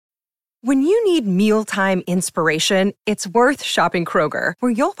When you need mealtime inspiration, it's worth shopping Kroger,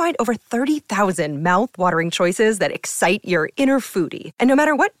 where you'll find over 30,000 mouth-watering choices that excite your inner foodie. And no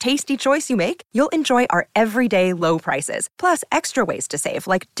matter what tasty choice you make, you'll enjoy our everyday low prices, plus extra ways to save,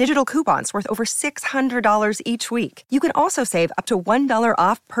 like digital coupons worth over $600 each week. You can also save up to $1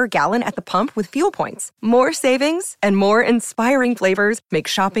 off per gallon at the pump with fuel points. More savings and more inspiring flavors make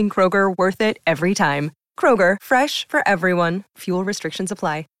shopping Kroger worth it every time. Kroger, fresh for everyone. Fuel restrictions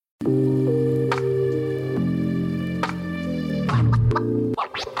apply.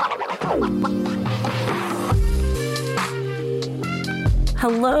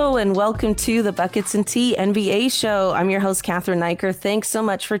 Hello and welcome to the Buckets and Tea NBA show. I'm your host, Catherine Niker. Thanks so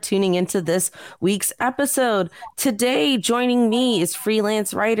much for tuning into this week's episode. Today, joining me is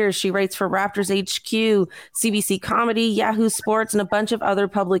freelance writer. She writes for Raptors HQ, CBC Comedy, Yahoo Sports, and a bunch of other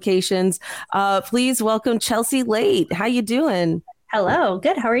publications. Please welcome Chelsea Late. How you doing? Hello.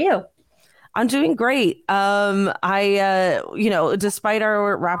 Good. How are you? I'm doing great. Despite our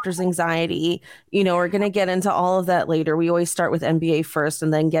Raptors anxiety, we're going to get into all of that later. We always start with NBA first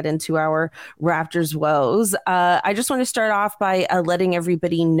and then get into our Raptors woes. I just want to start off by letting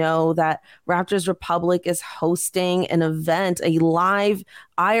everybody know that Raptors Republic is hosting an event, a live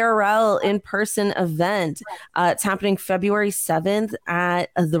IRL in-person event. It's happening February 7th at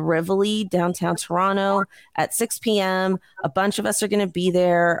the Rivoli, downtown Toronto at 6 p.m. A bunch of us are going to be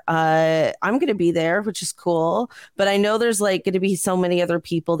there. I'm going to be there, which is cool. But I know there's going to be so many other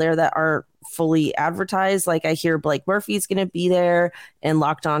people there that are fully advertised. Like I hear Blake Murphy's going to be there and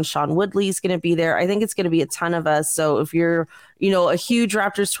Locked On Sean Woodley's going to be there. I think it's going to be a ton of us. So if you're, a huge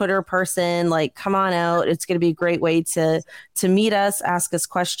Raptors Twitter person, come on out. It's going to be a great way to meet us, ask us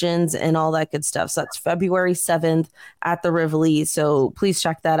questions and all that good stuff. So that's February 7th at the Rivoli. So please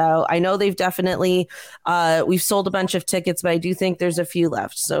check that out. I know they've definitely, we've sold a bunch of tickets, but I do think there's a few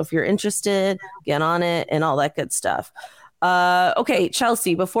left. So if you're interested, get on it and all that good stuff. Okay,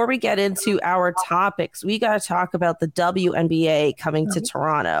 Chelsea, before we get into our topics, we got to talk about the WNBA coming to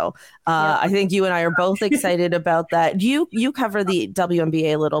Toronto. I think you and I are both excited about that. You cover the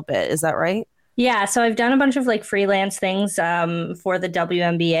WNBA a little bit. Is that right? Yeah, so I've done a bunch of freelance things for the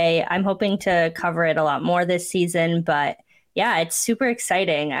WNBA. I'm hoping to cover it a lot more this season, but yeah, it's super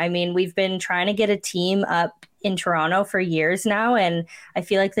exciting. I mean, we've been trying to get a team up in Toronto for years now, and I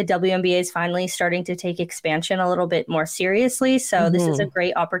feel like the WNBA is finally starting to take expansion a little bit more seriously. So this is a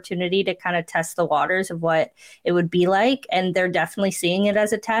great opportunity to kind of test the waters of what it would be like, and they're definitely seeing it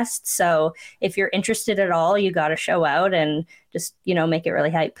as a test. So if you're interested at all, you got to show out and just, make it really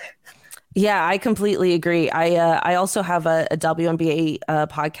hype. Yeah, I completely agree. I also have a WNBA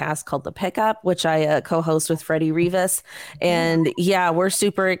podcast called The Pickup, which I co-host with Freddie Rivas. And yeah, we're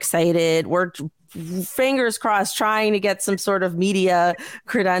super excited. We're fingers crossed trying to get some sort of media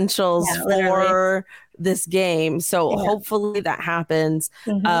credentials for this game. So hopefully that happens.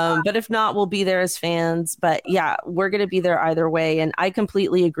 But if not, we'll be there as fans. But yeah, we're going to be there either way. And I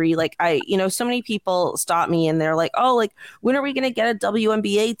completely agree. So many people stop me and they're like, oh, when are we going to get a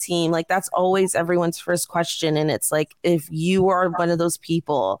WNBA team? That's always everyone's first question. And it's if you are one of those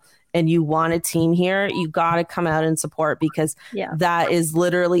people and you want a team here, you got to come out and support, because that is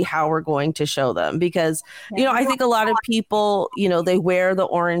literally how we're going to show them. Because, I think a lot of people, they wear the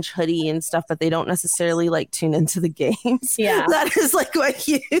orange hoodie and stuff, but they don't necessarily tune into the games. Yeah. That is a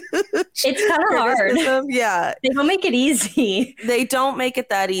huge it's kind of hard. Yeah. They don't make it easy. They don't make it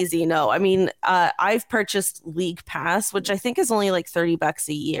that easy. No, I mean, I've purchased League Pass, which I think is only $30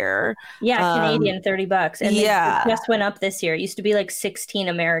 a year. Yeah. Canadian $30. And it just went up this year. It used to be 16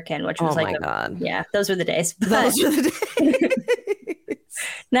 American. Which was God. Yeah, those were the days. Those were the days.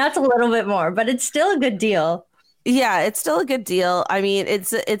 Now it's a little bit more, but it's still a good deal. Yeah, it's still a good deal. I mean,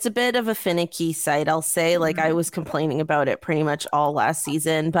 it's a bit of a finicky site, I'll say. I was complaining about it pretty much all last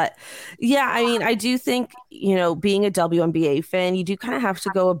season. But yeah, I mean, I do think, being a WNBA fan, you do kind of have to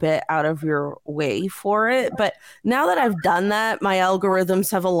go a bit out of your way for it. But now that I've done that, my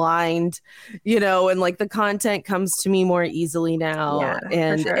algorithms have aligned, and the content comes to me more easily now.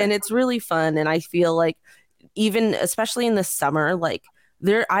 And it's really fun. And I feel even especially in the summer,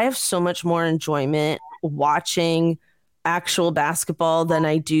 I have so much more enjoyment watching actual basketball than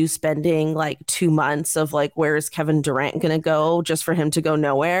I do spending 2 months of where is Kevin Durant going to go just for him to go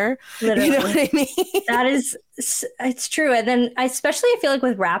nowhere. Literally. You know what I mean? It's true. And then I feel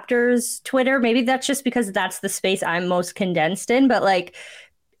with Raptors Twitter, maybe that's just because that's the space I'm most condensed in, but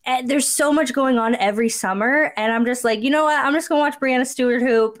there's so much going on every summer. And I'm just you know what? I'm just going to watch Breanna Stewart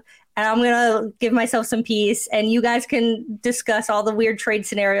hoop. and I'm going to give myself some peace, and you guys can discuss all the weird trade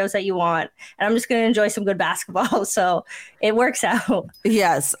scenarios that you want. And I'm just going to enjoy some good basketball. So it works out.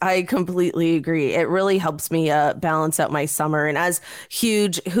 Yes, I completely agree. It really helps me balance out my summer. And as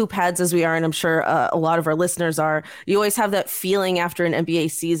huge hoop heads as we are, and I'm sure a lot of our listeners are, you always have that feeling after an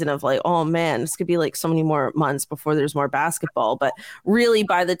NBA season of like, oh man, this could be like so many more months before there's more basketball. But really,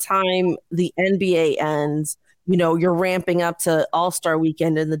 by the time the NBA ends, you know, you're ramping up to All-Star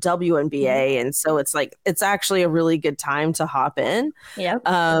weekend in the WNBA. And so it's like, it's actually a really good time to hop in. Yep.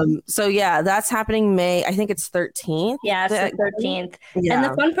 So yeah, that's happening May, I think it's 13th. Yeah, it's the 13th. Yeah. And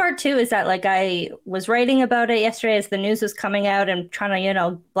the fun part too is that like I was writing about it yesterday as the news was coming out and trying to, you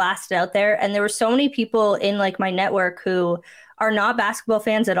know, blast it out there. And there were so many people in like my network who are not basketball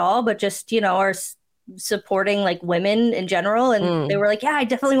fans at all, but just, you know, are supporting like women in general, and they were like, yeah, I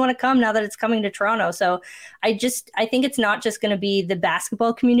definitely want to come now that it's coming to Toronto. So I think it's not just going to be the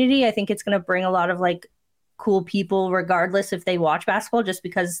basketball community. I think it's going to bring a lot of like cool people regardless if they watch basketball, just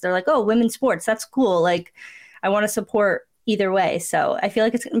because they're like, oh, women's sports, that's cool, like I want to support either way. So I feel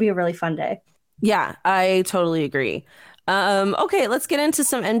like it's going to be a really fun day. Yeah, I totally agree. Okay, let's get into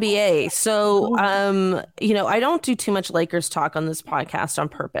some NBA. So, you know, I don't do too much Lakers talk on this podcast on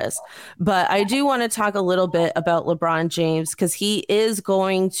purpose, but I do want to talk a little bit about LeBron James because he is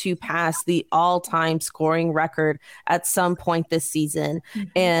going to pass the all-time scoring record at some point this season.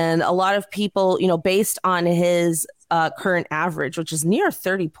 And a lot of people, you know, based on his current average, which is near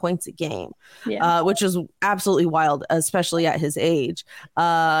 30 points a game, which is absolutely wild, especially at his age.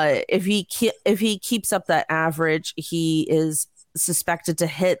 If he keeps up that average, he is suspected to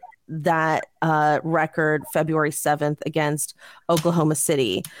hit that record February 7th against Oklahoma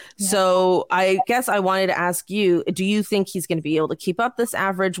City. Yeah. So I guess I wanted to ask you, do you think he's going to be able to keep up this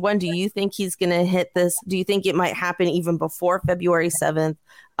average? When do you think he's going to hit this? Do you think it might happen even before February 7th?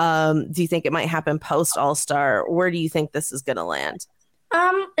 Do you think it might happen post All-Star? Where do you think this is going to land?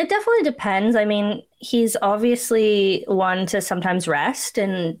 It definitely depends. I mean, he's obviously one to sometimes rest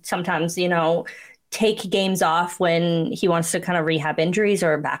and sometimes, you know, take games off when he wants to kind of rehab injuries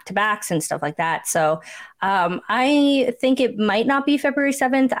or back-to-backs and stuff like that. So I think it might not be February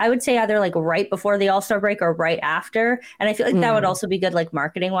 7th. I would say either like right before the All-Star break or right after. And I feel like that would also be good, like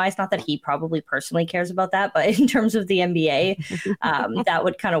marketing wise. Not that he probably personally cares about that, but in terms of the NBA, that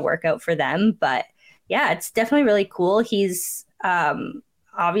would kind of work out for them. But yeah, it's definitely really cool. He's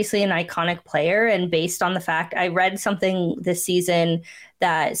obviously an iconic player. And based on the fact, I read something this season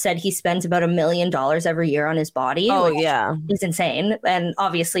that said he spends about $1 million every year on his body. Oh, yeah. He's insane. And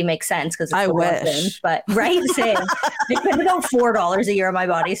obviously makes sense because I wish. Things, but right, same. I spend about $4 a year on my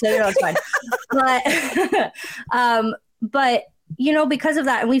body, so you know it's fine. But you know, because of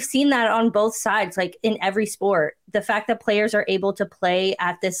that, and we've seen that on both sides, like in every sport, the fact that players are able to play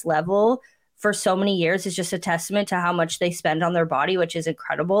at this level for so many years is just a testament to how much they spend on their body, which is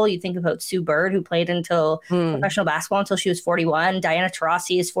incredible. You think about Sue Bird, who played until professional basketball until she was 41. Diana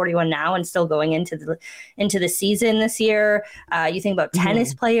Taurasi is 41 now and still going into the season this year. You think about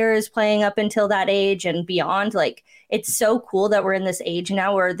tennis players playing up until that age and beyond. Like, it's so cool that we're in this age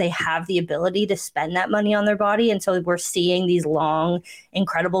now where they have the ability to spend that money on their body. And so we're seeing these long,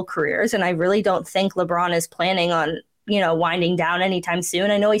 incredible careers. And I really don't think LeBron is planning on, you know, winding down anytime soon.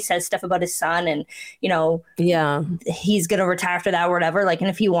 I know he says stuff about his son and, you know, he's going to retire after that or whatever. Like, and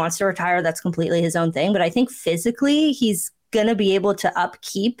if he wants to retire, that's completely his own thing. But I think physically he's going to be able to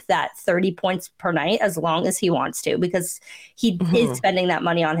upkeep that 30 points per night as long as he wants to, because he is spending that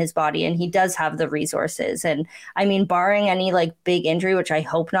money on his body and he does have the resources. And I mean, barring any like big injury, which I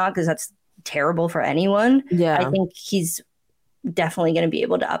hope not, because that's terrible for anyone. I think he's definitely going to be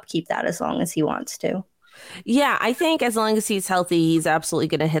able to upkeep that as long as he wants to. Yeah, I think as long as he's healthy, he's absolutely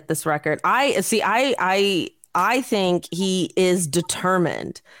going to hit this record. I think he is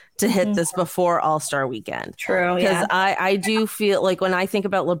determined to hit this before All-Star weekend. True, because I do feel like when I think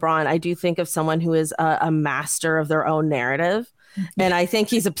about LeBron, I do think of someone who is a master of their own narrative. And I think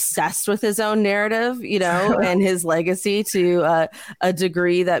he's obsessed with his own narrative, you know, and his legacy to a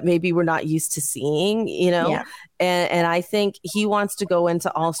degree that maybe we're not used to seeing, you know. Yeah. And I think he wants to go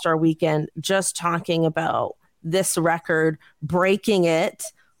into All-Star weekend just talking about this record, breaking it,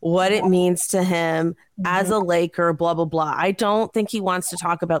 what it means to him as a Laker, blah, blah, blah. I don't think he wants to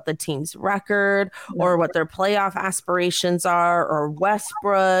talk about the team's record or what their playoff aspirations are or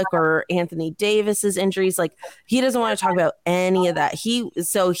Westbrook or Anthony Davis's injuries. Like, he doesn't want to talk about any of that.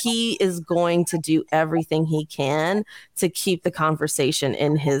 So he is going to do everything he can to keep the conversation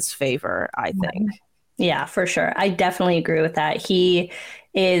in his favor, I think. Yeah, for sure. I definitely agree with that. He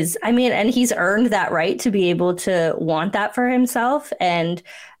is, I mean, and he's earned that right to be able to want that for himself. And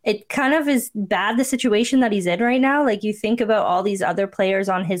it kind of is bad, the situation that he's in right now. Like, you think about all these other players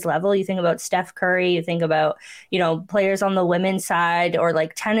on his level. You think about Steph Curry, you think about, players on the women's side, or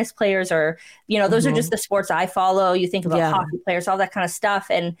like tennis players, or, those are just the sports I follow. You think about hockey players, all that kind of stuff.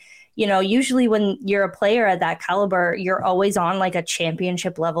 And usually when you're a player at that caliber, you're always on like a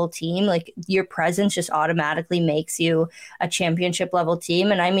championship level team. Like, your presence just automatically makes you a championship level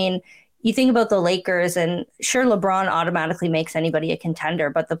team. And I mean, you think about the Lakers, and sure, LeBron automatically makes anybody a contender,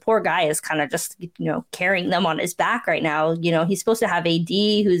 but the poor guy is kind of just, carrying them on his back right now. He's supposed to have AD,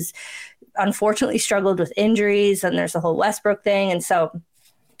 who's unfortunately struggled with injuries, and there's the whole Westbrook thing. And so,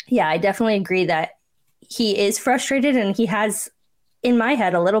 yeah, I definitely agree that he is frustrated, and he has, in my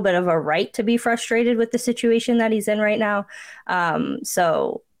head, a little bit of a right to be frustrated with the situation that he's in right now.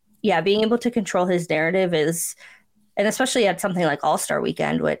 So yeah, being able to control his narrative is, and especially at something like All-Star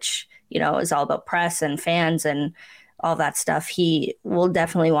Weekend, which, is all about press and fans and all that stuff, he will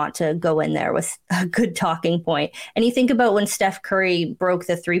definitely want to go in there with a good talking point. And you think about when Steph Curry broke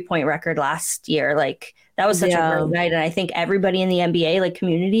the 3-point record last year, like, that was such a great night. And I think everybody in the NBA, like,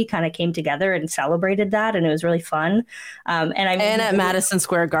 community, kind of came together and celebrated that. And it was really fun. And at Madison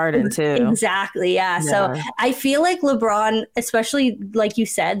Square Garden too. Exactly. Yeah. So I feel like LeBron, especially like you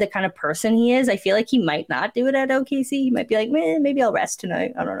said, the kind of person he is, I feel like he might not do it at OKC. He might be like, maybe I'll rest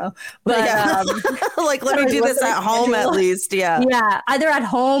tonight. I don't know. But like, let me do this at home at least. Yeah. Yeah. Either at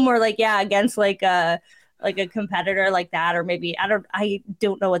home or against a competitor like that, or maybe I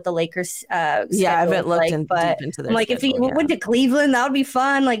don't know what the Lakers I haven't looked deep into their if he went to Cleveland, that would be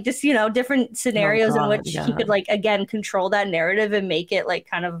fun. Like, just different scenarios in which he could again control that narrative and make it like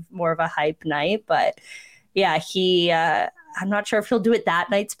kind of more of a hype night. But yeah, I'm not sure if he'll do it that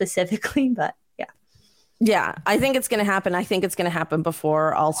night specifically, but yeah, I think it's going to happen. I think it's going to happen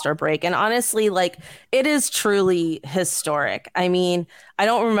before All-Star break. And honestly, like, it is truly historic. I mean, I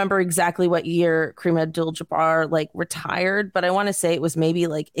don't remember exactly what year Kareem Abdul-Jabbar retired, but I want to say it was maybe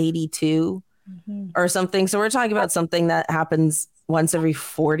 82 or something. So we're talking about something that happens once every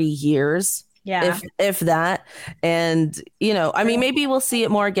 40 years. Yeah. If that. And, I mean, maybe we'll see it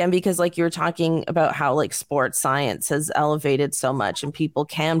more again, because like you were talking about how sports science has elevated so much and people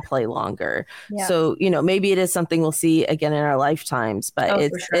can play longer. Yeah. So, maybe it is something we'll see again in our lifetimes, but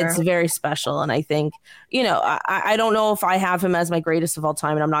it's very special. And I think, I don't know if I have him as my greatest of all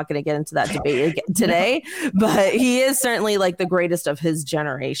time, and I'm not going to get into that debate today, but he is certainly the greatest of his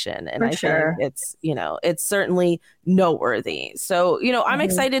generation. And think it's, it's certainly noteworthy. So, I'm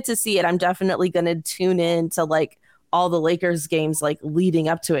excited to see it. I'm definitely going to tune in to all the Lakers games leading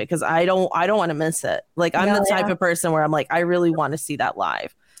up to it, because I don't want to miss it. I'm the type of person where I'm I really want to see that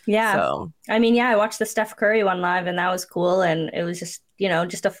live. Yeah. So. I mean, I watched the Steph Curry one live, and that was cool, and it was just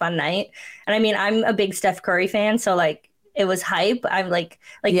just a fun night. And I mean, I'm a big Steph Curry fan, so it was hype. I'm like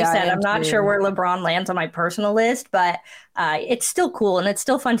you said, I'm not sure where LeBron lands on my personal list, but it's still cool, and it's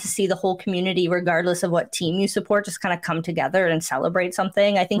still fun to see the whole community, regardless of what team you support, just kind of come together and celebrate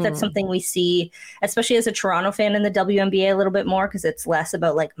something. I think that's something we see, especially as a Toronto fan, in the WNBA a little bit more, because it's less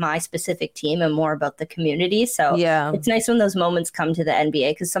about my specific team and more about the community. So it's nice when those moments come to the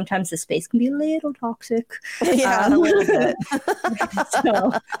NBA, because sometimes the space can be a little toxic. Yeah, a little bit.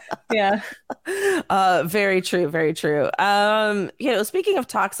 So, yeah. Very true. Very true. Speaking of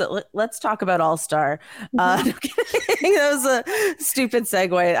toxic, let's talk about All-Star. That was a stupid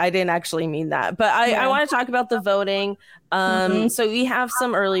segue. I didn't actually mean that, but I want to talk about the voting. So we have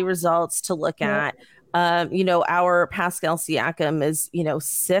some early results to look at. Our Pascal Siakam is,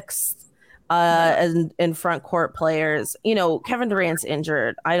 sixth in front court players. Kevin Durant's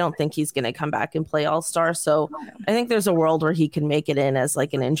injured. I don't think he's going to come back and play All-Star. So I think there's a world where he can make it in as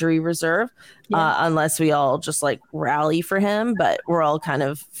an injury reserve, unless we all just rally for him. But we're all kind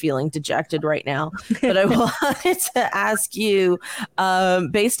of feeling dejected right now. But I wanted to ask you,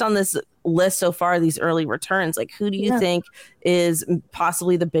 based on this list so far, these early returns, who do you think is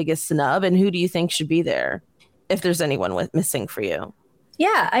possibly the biggest snub, and who do you think should be there, if there's anyone missing for you?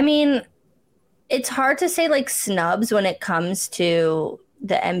 Yeah, I mean, it's hard to say snubs when it comes to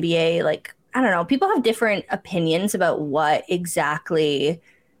the NBA. I don't know. People have different opinions about what exactly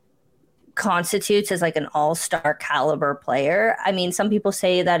constitutes as an all-star caliber player. I mean, some people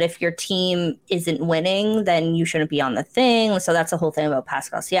say that if your team isn't winning, then you shouldn't be on the thing. So that's the whole thing about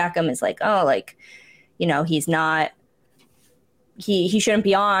Pascal Siakam is he's not, he shouldn't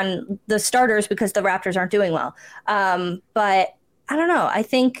be on the starters because the Raptors aren't doing well. But I don't know. I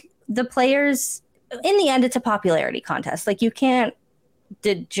think the players, in the end, it's a popularity contest. You can't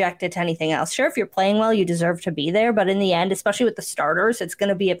dejected to anything else. Sure, if you're playing well, you deserve to be there. But in the end, especially with the starters, it's going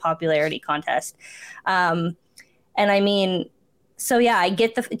to be a popularity contest. And I mean, so yeah, I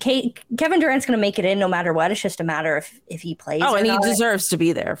get Kevin Durant's going to make it in no matter what. It's just a matter if he plays. Oh, and he deserves to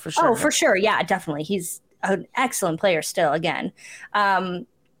be there for sure. Oh, for sure. Yeah, definitely. He's an excellent player still, again. And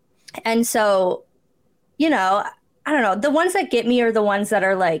so, you know, I don't know. The ones that get me are the ones that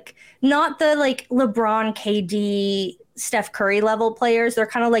are like not the like LeBron, KD, Steph Curry level players. They're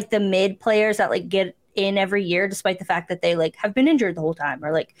kind of like the mid players that like get in every year, despite the fact that they like have been injured the whole time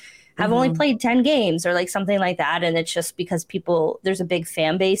or like have only played 10 games or like something like that. And it's just because there's a big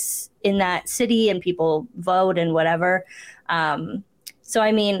fan base in that city and people vote and whatever. So,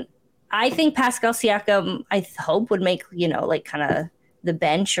 I mean, I think Pascal Siakam, I hope, would make, you know, like kind of the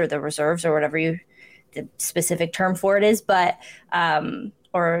bench or the reserves or whatever the specific term for it is, but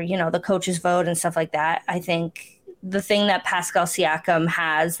or, you know, the coaches vote and stuff like that. I think the thing that Pascal Siakam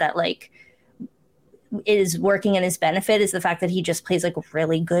has that like is working in his benefit is the fact that he just plays like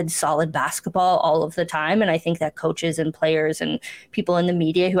really good, solid basketball all of the time. And I think that coaches and players and people in the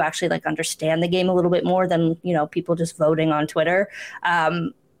media who actually like understand the game a little bit more than, you know, people just voting on Twitter,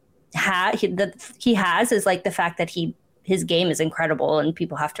 he has is like the fact that his game is incredible and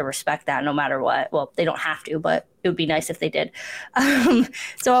people have to respect that no matter what. Well, they don't have to, but it would be nice if they did.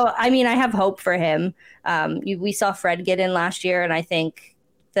 So, I mean, I have hope for him. We saw Fred get in last year, and I think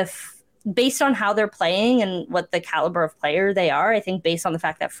based on how they're playing and what the caliber of player they are, I think based on the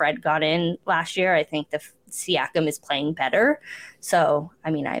fact that Fred got in last year, I think the Siakam is playing better. So,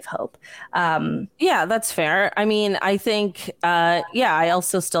 I mean, I have hope. Yeah, that's fair. I mean, I think, I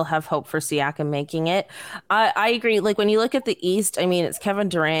also still have hope for Siakam making it. I agree. Like when you look at the East, I mean, it's Kevin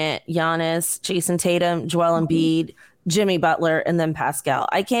Durant, Giannis, Jason Tatum, Joel Embiid, Jimmy Butler, and then Pascal.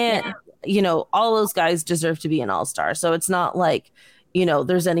 I can't, you know, all those guys deserve to be an all-star. So it's not like, you know,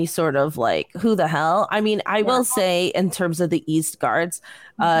 there's any sort of like, who the hell? I mean, I will say in terms of the East guards,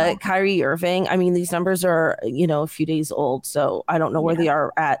 Kyrie Irving, I mean, these numbers are, you know, a few days old, so I don't know where they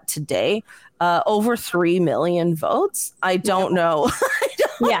are at today. Over 3 million votes. I don't know. I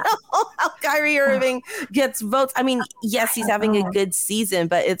don't know how Kyrie Irving gets votes. I mean, yes, he's having a good season,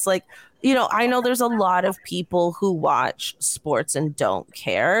 but it's like, you know, I know there's a lot of people who watch sports and don't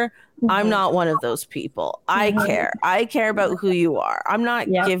care. I'm not one of those people. I care. I care about who you are. I'm not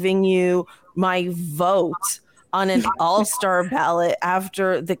giving you my vote on an all-star ballot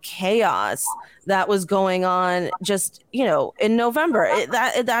after the chaos that was going on just, you know, in November.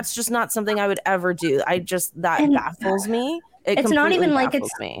 That's just not something I would ever do. That baffles me. It's not even like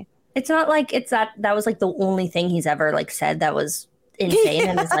it's not like it's that was like the only thing he's ever like said that was insane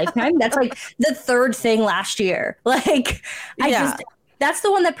in his lifetime. That's like the third thing last year. Like that's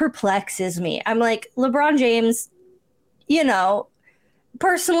the one that perplexes me. I'm like, LeBron James, you know,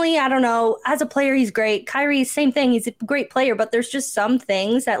 personally, I don't know. As a player, he's great. Kyrie, same thing. He's a great player, but there's just some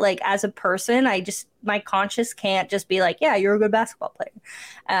things that, like, as a person, my conscience can't just be like, yeah, you're a good basketball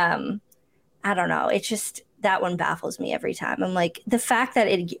player. I don't know. It's just, that one baffles me every time. I'm like, the fact that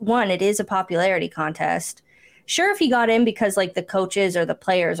it is a popularity contest. Sure, if he got in because like the coaches or the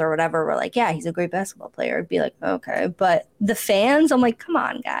players or whatever were like, yeah, he's a great basketball player, I'd be like, okay. But the fans, I'm like, come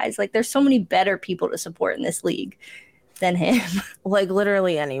on, guys. Like, there's so many better people to support in this league than him. Like,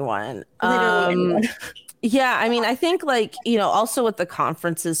 literally anyone. Anyone. Yeah, I mean, I think, like, you know, also with the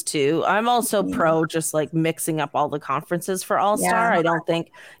conferences too, I'm also pro just like mixing up all the conferences for All-Star. I don't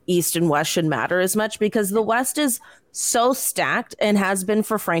think East and West should matter as much because the West is so stacked and has been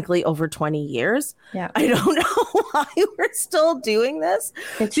for frankly over 20 years. Yeah. I don't know why we're still doing this.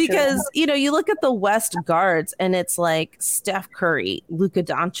 It's because, true. You know, you look at the West guards and it's like Steph Curry, Luka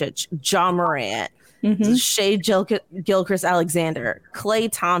Doncic, Ja Morant, Shai Gilgeous-Alexander, Klay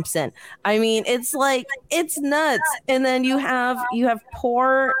Thompson. I mean, it's like, it's nuts. And then you have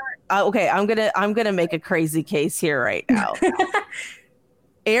poor. Okay, I'm gonna make a crazy case here right now.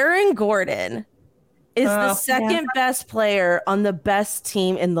 Aaron Gordon is the second best player on the best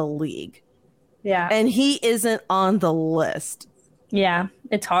team in the league. Yeah, and he isn't on the list. Yeah,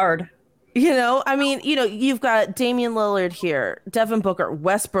 it's hard. You know, I mean, you know, you've got Damian Lillard here, Devin Booker,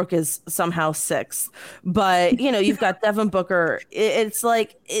 Westbrook is somehow sixth, but, you know, you've got Devin Booker. It's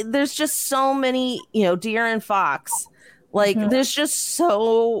like, there's just so many, you know, De'Aaron Fox, like there's just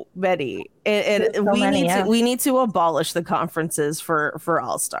so many. And we need to abolish the conferences for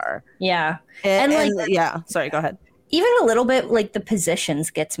All-Star. Yeah. And sorry, go ahead. Even a little bit, like the positions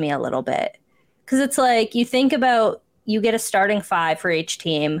gets me a little bit. Because it's like, you think about, you get a starting five for each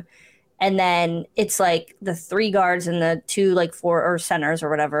team. And then it's like the three guards and the two, like four or centers or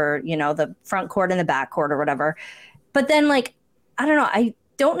whatever, you know, the front court and the back court or whatever. But then, like, I don't know.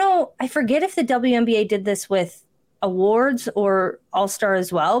 don't know. I forget if the WNBA did this with awards or All-Star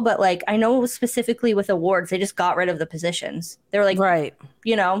as well, but like I know specifically with awards, they just got rid of the positions. They were like, right,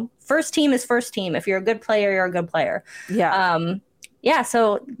 first team is first team. If you're a good player, you're a good player. Yeah. Yeah.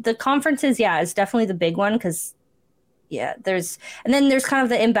 So the conferences, is definitely the big one because there's kind of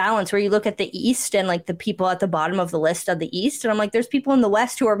the imbalance where you look at the East and like the people at the bottom of the list of the East, and I'm like, there's people in the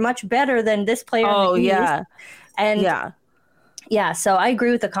West who are much better than this player. Oh, in the yeah. East. And yeah, so I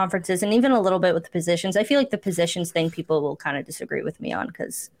agree with the conferences and even a little bit with the positions. I feel like the positions thing people will kind of disagree with me on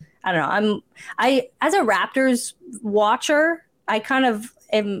because I don't know. I as a Raptors watcher, I kind of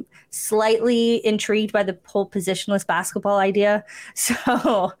am slightly intrigued by the whole positionless basketball idea.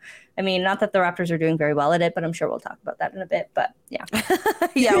 So, I mean, not that the Raptors are doing very well at it, but I'm sure we'll talk about that in a bit. But yeah,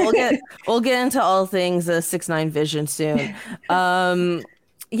 we'll get into all things 6ix9ine Vision soon.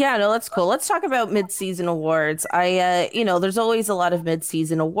 Yeah, no, that's cool. Let's talk about mid-season awards. There's always a lot of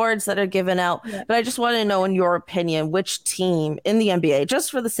mid-season awards that are given out, but I just want to know, in your opinion, which team in the NBA, just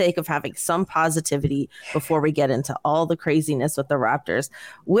for the sake of having some positivity before we get into all the craziness with the Raptors,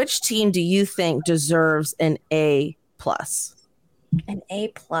 which team do you think deserves an A+? An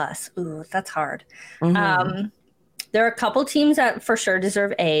A+. Ooh, that's hard. Mm-hmm. There are a couple teams that for sure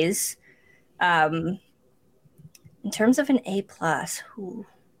deserve A's. In terms of an A+,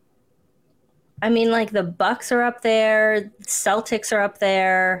 I mean, like the Bucks are up there, Celtics are up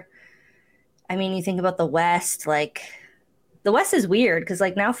there. I mean, you think about the West, like the West is weird because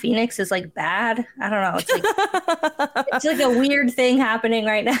like now Phoenix is like bad. I don't know. It's like it's like a weird thing happening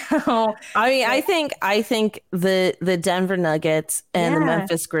right now. I mean, I think the Denver Nuggets and the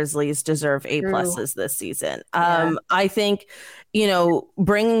Memphis Grizzlies deserve A+ this season. I think,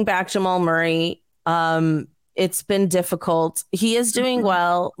 bringing back Jamal Murray, it's been difficult. He is doing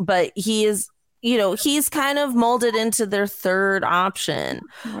well, but he is, he's kind of molded into their third option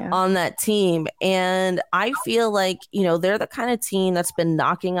on that team. And I feel like, they're the kind of team that's been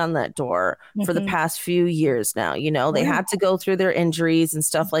knocking on that door for the past few years now. They had to go through their injuries and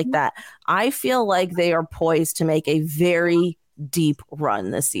stuff like that. I feel like they are poised to make a very deep run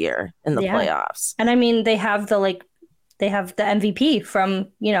this year in the playoffs. And I mean, they have the MVP from,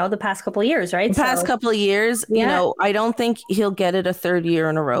 the past couple of years, right? Couple of years, I don't think he'll get it a third year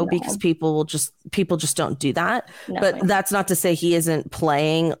in a row because people just don't do that. No, but that's not to say he isn't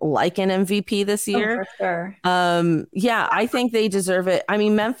playing like an MVP this year. Oh, for sure. I think they deserve it. I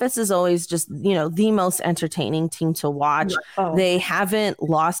mean, Memphis is always just, the most entertaining team to watch. Oh. They haven't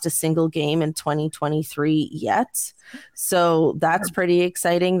lost a single game in 2023 yet. So that's pretty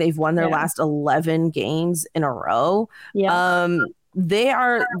exciting. They've won their last 11 games in a row. They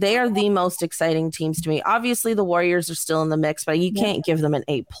are the most exciting teams to me. Obviously, the Warriors are still in the mix, but you can't give them an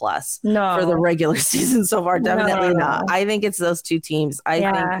A+ for the regular season so far. Definitely not. I think it's those two teams. I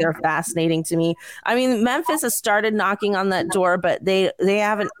think they're fascinating to me. I mean, Memphis has started knocking on that door, but they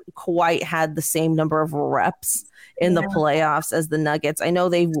haven't quite had the same number of reps in the playoffs as the Nuggets. I know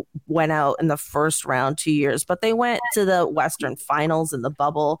they went out in the first round 2 years, but they went to the Western Finals in the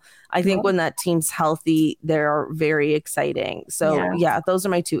bubble. I think when that team's healthy, they're very exciting. So those are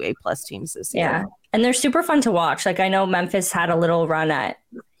my two A+ teams this year. And they're super fun to watch. Like I know Memphis had a little run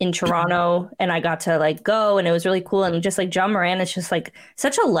in Toronto and I got to go and it was really cool. And just Ja Morant is just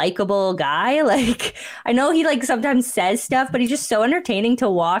such a likable guy. Like I know he sometimes says stuff, but he's just so entertaining to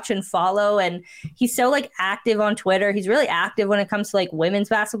watch and follow. And he's so active on Twitter. He's really active when it comes to women's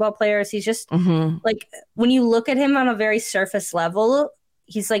basketball players. He's just when you look at him on a very surface level,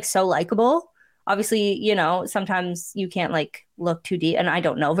 he's so likable. Obviously, sometimes you can't look too deep and I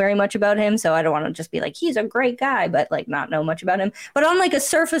don't know very much about him. So I don't want to just be he's a great guy, but not know much about him. But on a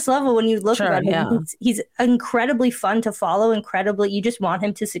surface level, when you look about him, he's incredibly fun to follow. You just want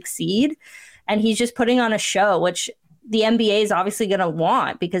him to succeed. And he's just putting on a show, which the NBA is obviously going to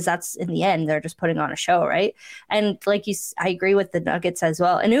want because that's in the end, they're just putting on a show. Right. And I agree with the Nuggets as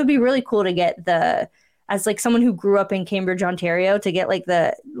well. And it would be really cool to get as someone who grew up in Cambridge, Ontario, to get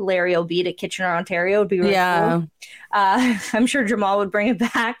the Larry O'B to Kitchener, Ontario would be really cool. I'm sure Jamal would bring it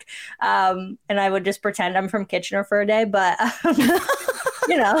back. And I would just pretend I'm from Kitchener for a day, but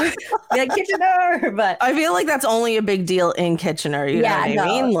Kitchener. But I feel like that's only a big deal in Kitchener. You know what I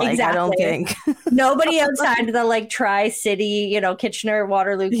mean? Exactly. I don't think nobody outside the Tri-City, Kitchener,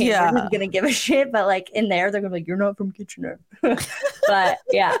 Waterloo, Cambridge is gonna give a shit. But in there, they're gonna be you're not from Kitchener. But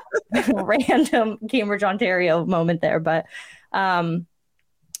random Cambridge, Ontario moment there. But so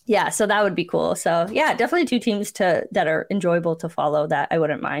that would be cool. So definitely two teams that are enjoyable to follow that I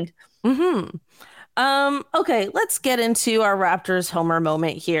wouldn't mind. Mm-hmm. Okay, let's get into our Raptors Homer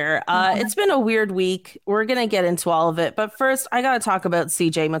moment here. It's been a weird week. We're gonna get into all of it, but first I gotta talk about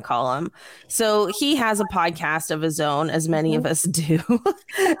CJ McCollum. So he has a podcast of his own, as many of us do,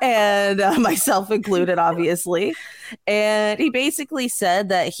 and myself included, obviously. And he basically said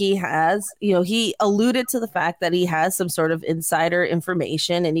that he has, he alluded to the fact that he has some sort of insider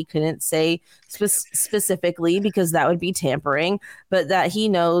information, and he couldn't say specifically because that would be tampering, but that he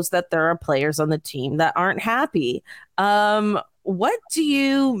knows that there are players on the team that aren't happy. What do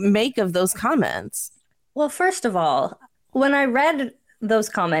you make of those comments? Well, first of all, when I read those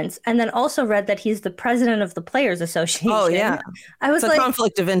comments and then also read that he's the president of the Players Association. Oh, yeah. I was it's a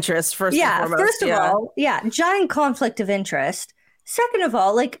conflict of interest, first and foremost. First of all, giant conflict of interest. Second of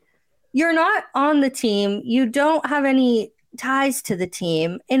all, you're not on the team. You don't have any ties to the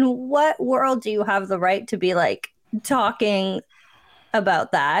team. In what world do you have the right to be talking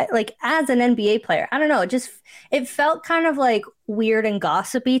about that? As an NBA player, I don't know. It felt kind of weird and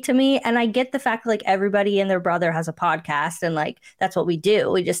gossipy to me. And I get the fact everybody and their brother has a podcast and that's what we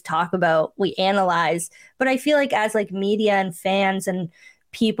do. We just talk about, we analyze. But I feel as media and fans and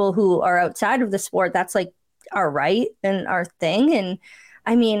people who are outside of the sport, that's our right and our thing. And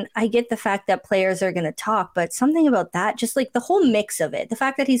I mean, I get the fact that players are going to talk, but something about that, just the whole mix of it, the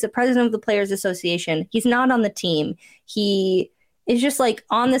fact that he's the president of the Players Association, he's not on the team. He is just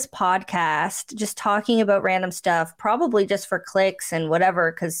on this podcast, just talking about random stuff, probably just for clicks and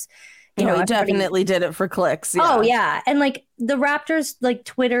whatever. Cause he definitely did it for clicks. Yeah. Oh yeah. And the Raptors,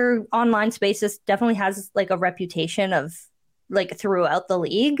 Twitter online spaces definitely has a reputation of throughout the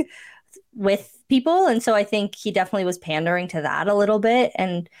league with people. And so I think he definitely was pandering to that a little bit.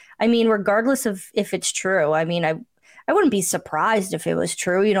 And I mean, regardless of if it's true, I mean, I wouldn't be surprised if it was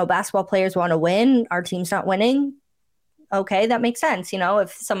true. Basketball players want to win. Our team's not winning. Okay, that makes sense.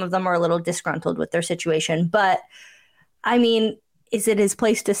 If some of them are a little disgruntled with their situation. But I mean, is it his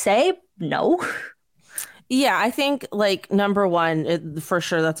place to say? No. Yeah, I think number one, for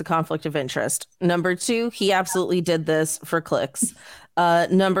sure, that's a conflict of interest. Number two, he absolutely did this for clicks.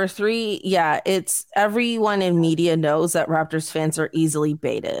 Number three, it's everyone in media knows that Raptors fans are easily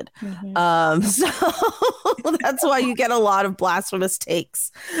baited. Mm-hmm. So that's why you get a lot of blasphemous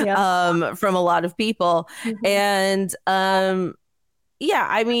takes from a lot of people. Mm-hmm. And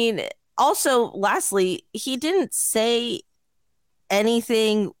I mean, also, lastly, he didn't say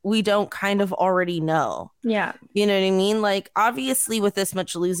anything we don't kind of already know. Yeah. You know what I mean? Obviously with this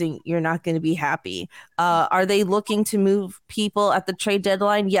much losing, you're not going to be happy. Are they looking to move people at the trade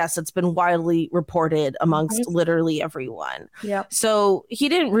deadline? Yes, it's been widely reported amongst literally everyone. Yeah. So he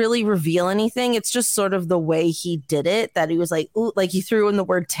didn't really reveal anything. It's just sort of the way he did it, that he was he threw in the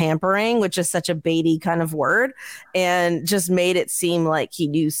word tampering, which is such a baity kind of word, and just made it seem like he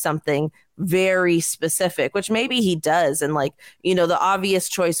knew something very specific, which maybe he does. And the obvious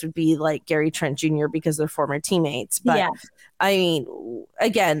choice would be Gary Trent Jr. because they're former teammates. But I mean,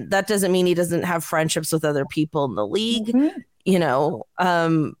 again, that doesn't mean he doesn't have friendships with other people in the league,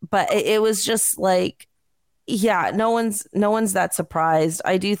 but it was just no one's that surprised.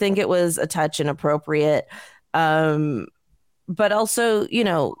 I do think it was a touch inappropriate. But also,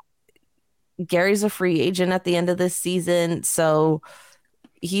 Gary's a free agent at the end of this season. So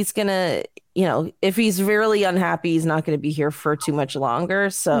he's gonna, if he's really unhappy, he's not going to be here for too much longer.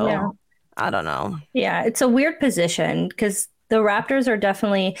 So I don't know. Yeah, it's a weird position because the Raptors are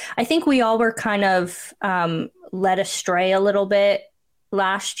definitely, I think we all were kind of led astray a little bit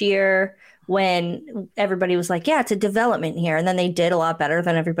last year when everybody was it's a development here. And then they did a lot better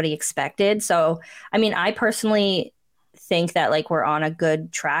than everybody expected. So, I mean, I personally think that we're on a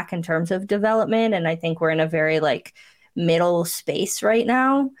good track in terms of development. And I think we're in a very middle space right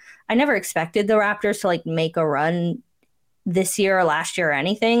now. I never expected the Raptors to make a run this year or last year or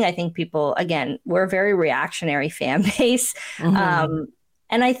anything. I think people, again, we're a very reactionary fan base. Mm-hmm.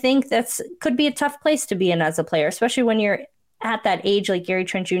 And I think could be a tough place to be in as a player, especially when you're at that age like Gary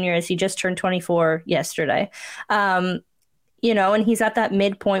Trent Jr. is. He just turned 24 yesterday. And he's at that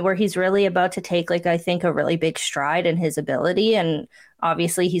midpoint where he's really about to take I think a really big stride in his ability. And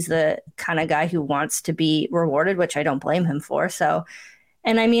obviously he's the kind of guy who wants to be rewarded, which I don't blame him for. So,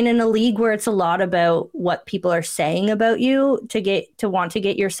 and I mean, in a league where it's a lot about what people are saying about you, to want to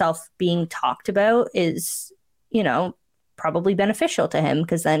get yourself being talked about is, probably beneficial to him,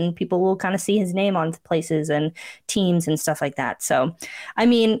 because then people will kind of see his name on places and teams and stuff like that. So, I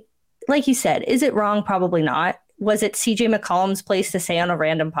mean, like you said, is it wrong? Probably not. Was it CJ McCollum's place to say on a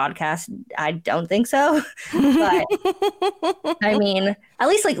random podcast? I don't think so. But I mean, at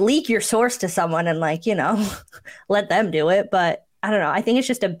least leak your source to someone and let them do it. But I don't know. I think it's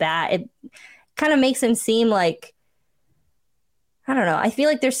just kind of makes him seem like, I don't know. I feel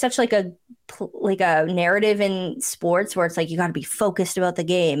like there's such like a narrative in sports where it's like you got to be focused about the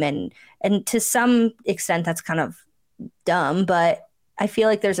game, and to some extent that's kind of dumb, but I feel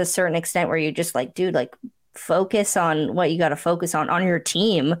like there's a certain extent where you just like, dude, like focus on what you got to focus on your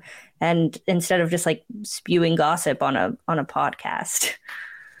team, and instead of just like spewing gossip on a podcast.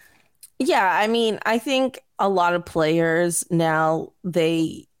 Yeah, I mean, I think a lot of players now,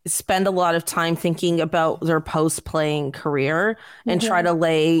 they spend a lot of time thinking about their post-playing career and try to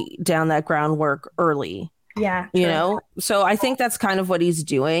lay down that groundwork early. Yeah. You know? So I think that's kind of what he's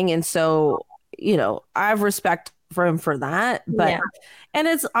doing. And so, you know, I have respect for him for that. But and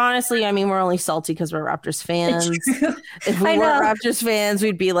it's honestly, I mean, we're only salty because we're Raptors fans. If we weren't Raptors fans,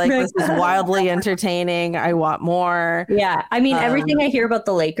 we'd be like, this is wildly entertaining. I want more. Yeah. I mean, everything I hear about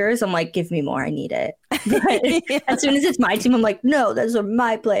the Lakers, I'm like, give me more. I need it. But as soon as it's my team, I'm like, no, those are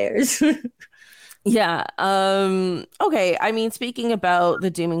my players. Yeah. Okay. I mean, speaking about the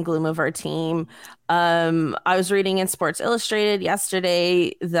doom and gloom of our team, I was reading in Sports Illustrated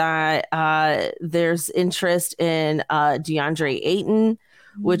yesterday that there's interest in DeAndre Ayton,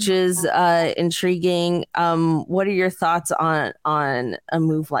 which is intriguing. What are your thoughts on a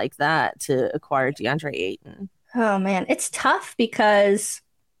move like that to acquire DeAndre Ayton? Oh man, it's tough because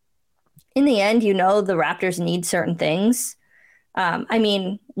in the end, you know, the Raptors need certain things. I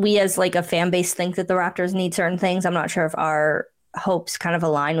mean, we as like a fan base think that the Raptors need certain things. I'm not sure if our hopes kind of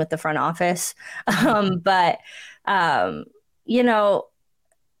align with the front office. But you know,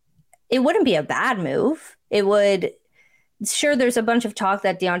 it wouldn't be a bad move. It would, sure, there's a bunch of talk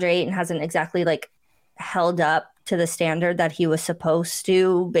that DeAndre Ayton hasn't exactly like held up to the standard that he was supposed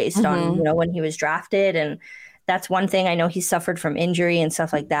to based on, you know, when he was drafted. And that's one thing. I know he suffered from injury and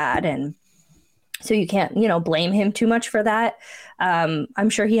stuff like that. And so you can't, you know, blame him too much for that. I'm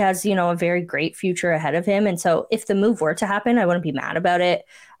sure he has, you know, a very great future ahead of him. And so if the move were to happen, I wouldn't be mad about it.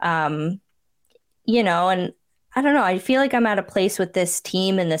 You know, and I don't know, I feel like I'm at a place with this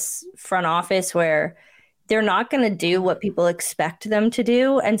team and this front office where they're not going to do what people expect them to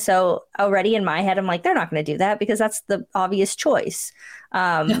do. And so already in my head, I'm like, they're not going to do that because that's the obvious choice. So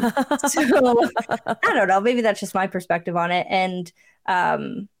I don't know, maybe that's just my perspective on it. And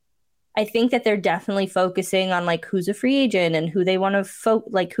I think that they're definitely focusing on like who's a free agent and who they want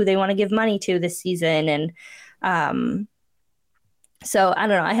to who they want to give money to this season. And so I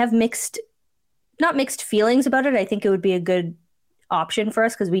don't know. I have not mixed feelings about it. I think it would be a good option for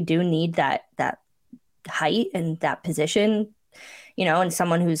us because we do need that height and that position, you know, and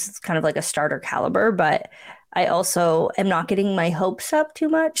someone who's kind of like a starter caliber. But I also am not getting my hopes up too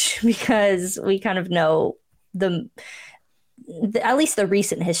much because we kind of know at least the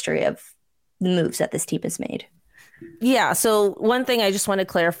recent history of the moves that this team has made. Yeah. So one thing I just want to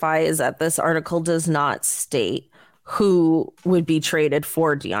clarify is that this article does not state who would be traded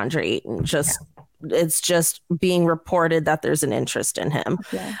for DeAndre Ayton. It's just being reported that there's an interest in him.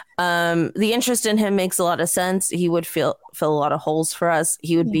 Okay. The interest in him makes a lot of sense. He would fill a lot of holes for us.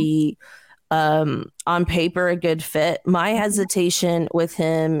 He would be on paper a good fit. My hesitation with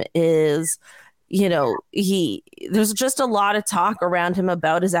him is, you know, there's just a lot of talk around him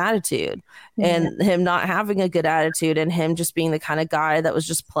about his attitude and him not having a good attitude and him just being the kind of guy that was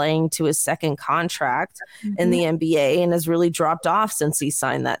just playing to his second contract in the NBA and has really dropped off since he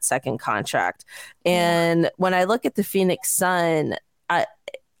signed that second contract. And when I look at the Phoenix Sun,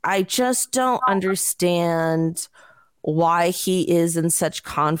 I just don't understand why he is in such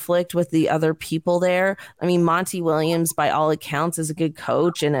conflict with the other people there. I mean, Monty Williams, by all accounts, is a good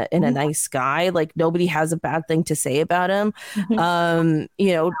coach and a nice guy. Like, nobody has a bad thing to say about him. You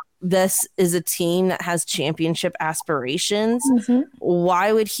know, this is a team that has championship aspirations.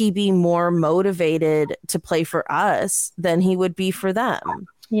 Why would he be more motivated to play for us than he would be for them?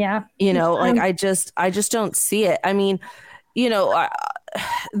 Yeah. You know, like I just don't see it. I mean, you know,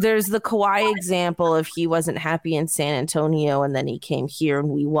 there's the Kawhi example of he wasn't happy in San Antonio and then he came here and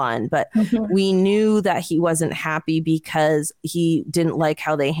we won. But we knew that he wasn't happy because he didn't like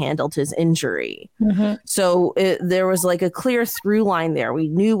how they handled his injury. So there was like a clear through line there. We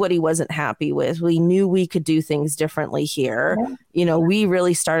knew what he wasn't happy with. We knew we could do things differently here. You know, we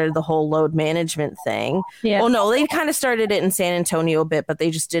really started the whole load management thing. Well, no, they kind of started it in San Antonio a bit, but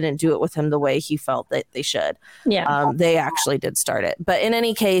they just didn't do it with him the way he felt that they should. They actually did start it. But in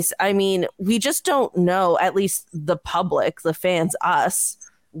any case, I mean, we just don't know, at least the public, the fans, us,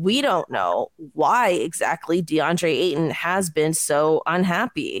 we don't know why exactly DeAndre Ayton has been so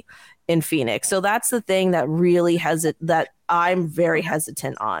unhappy in Phoenix. So that's the thing that really that I'm very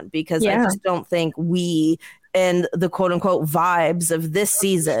hesitant on, because I just don't think we and the quote unquote vibes of this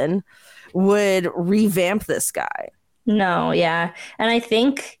season would revamp this guy. No, yeah. And I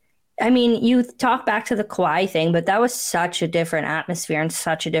think, I mean, you talk back to the Kawhi thing, but that was such a different atmosphere and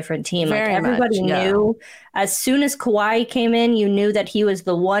such a different team. Very like everybody much, yeah. knew as soon as Kawhi came in, you knew that he was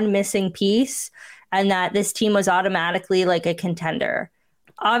the one missing piece and that this team was automatically like a contender.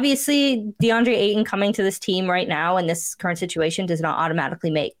 Obviously, DeAndre Ayton coming to this team right now in this current situation does not automatically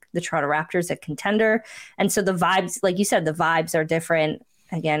make the Toronto Raptors a contender. And so the vibes, like you said, the vibes are different.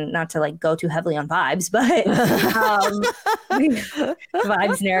 Again, not to like go too heavily on vibes, but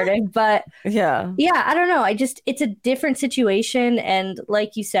vibes narrative. But yeah, I don't know. It's a different situation. And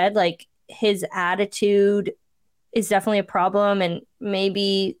like you said, like his attitude is definitely a problem. And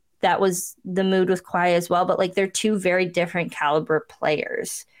maybe that was the mood with Kawhi as well. But like they're two very different caliber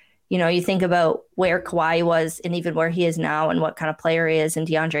players. You know, you think about where Kawhi was and even where he is now and what kind of player he is, and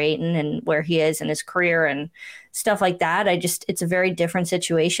DeAndre Ayton and where he is in his career and stuff like that. It's a very different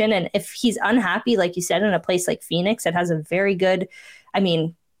situation. And if he's unhappy, like you said, in a place like Phoenix, that has a very good, I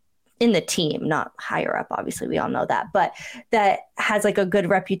mean, in the team, not higher up, obviously, we all know that, but that has like a good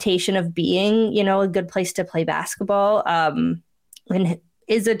reputation of being, you know, a good place to play basketball, and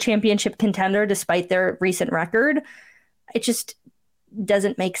is a championship contender despite their recent record. It just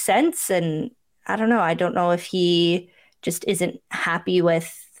doesn't make sense. And I don't know. I don't know if he just isn't happy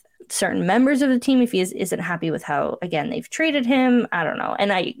with certain members of the team, if he isn't happy with how, again, they've treated him. I don't know.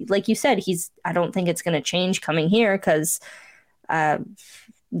 And like you said, I don't think it's going to change coming here because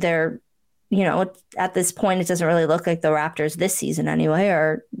they're, you know, at this point, it doesn't really look like the Raptors this season anyway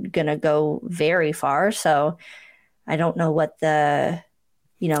are going to go very far. So I don't know what the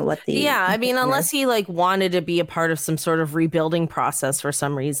yeah, I mean, unless he like wanted to be a part of some sort of rebuilding process for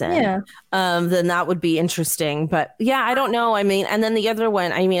some reason, then that would be interesting. But yeah, I don't know. I mean, and then the other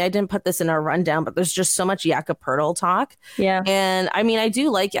one, I mean, I didn't put this in our rundown, but there's just so much Jakob Poeltl talk. Yeah. And I mean, I do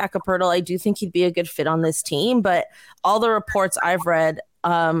like Jakob Poeltl. I do think he'd be a good fit on this team, but all the reports I've read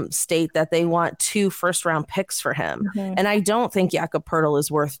state that they want 2 first-round picks for him. Mm-hmm. And I don't think Jakob Poeltl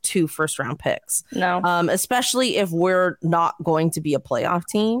is worth 2 first-round picks. No. Especially if we're not going to be a playoff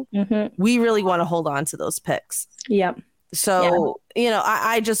team. Mm-hmm. We really want to hold on to those picks. Yep. So, you know,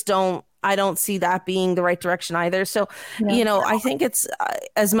 I just don't see that being the right direction either. So, you know, I think it's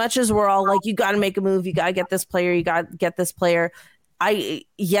as much as we're all like, you got to make a move, you got to get this player, you got to get this player.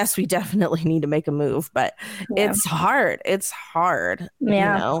 Yes, we definitely need to make a move, but it's hard. It's hard.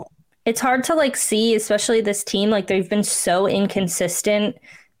 Yeah. You know? It's hard to like see, especially this team. Like they've been so inconsistent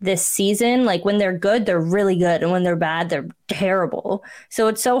this season. Like when they're good, they're really good. And when they're bad, they're terrible. So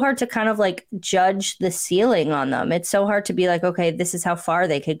it's so hard to kind of like judge the ceiling on them. It's so hard to be like, okay, this is how far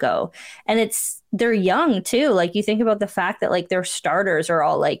they could go. And they're young too. Like you think about the fact that like their starters are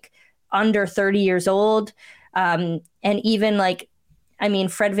all like under 30 years old. And even like, I mean,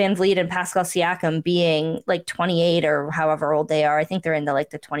 Fred VanVleet and Pascal Siakam being like 28 or however old they are. I think they're in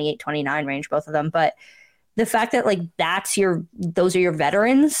the 28, 29 range, both of them. But the fact that like those are your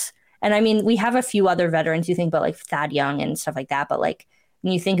veterans. And I mean, we have a few other veterans. You think about like Thad Young and stuff like that. But like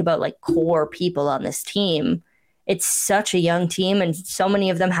when you think about like core people on this team, it's such a young team. And so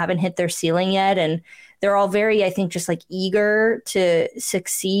many of them haven't hit their ceiling yet. And they're all very, I think, just like eager to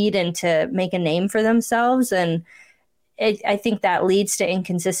succeed and to make a name for themselves. And I think that leads to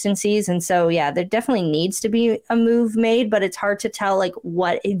inconsistencies. And so, yeah, there definitely needs to be a move made, but it's hard to tell like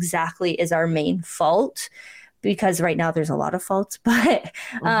what exactly is our main fault, because right now there's a lot of faults, but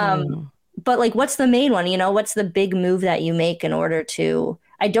like, what's the main one? You know, what's the big move that you make in order to,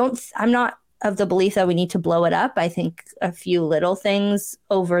 I'm not of the belief that we need to blow it up. I think a few little things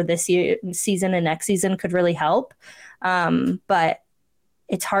over this season and next season could really help. But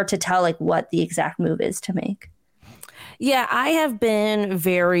it's hard to tell like what the exact move is to make. Yeah, I have been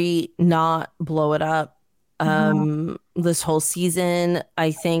very not blow it up this whole season.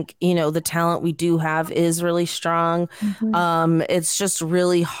 I think, you know, the talent we do have is really strong. Mm-hmm. It's just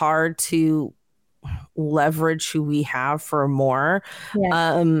really hard to leverage who we have for more.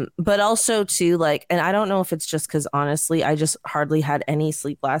 But also too, like, and I don't know if it's just because honestly, I just hardly had any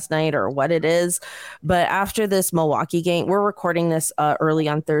sleep last night or what it is. But after this Milwaukee game, we're recording this early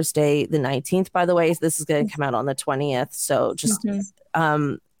on Thursday, the 19th, by the way. This is going to come out on the 20th. So just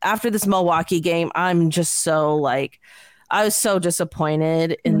after this Milwaukee game, I'm just so like, I was so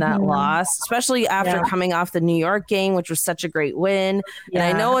disappointed in that loss, especially after coming off the New York game, which was such a great win. And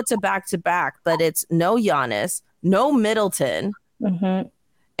I know it's a back-to-back, but it's no Giannis, no Middleton. Mm-hmm.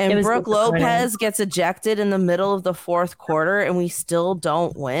 And Brooke Lopez gets ejected in the middle of the fourth quarter and we still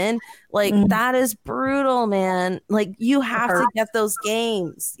don't win. Like, that is brutal, man. Like, you have to get those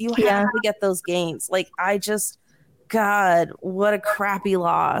games. You have to get those games. Like, God, what a crappy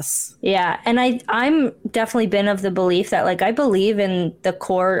loss. Yeah. And I'm definitely been of the belief that like I believe in the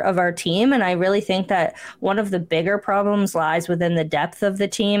core of our team. And I really think that one of the bigger problems lies within the depth of the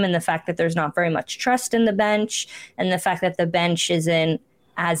team and the fact that there's not very much trust in the bench and the fact that the bench isn't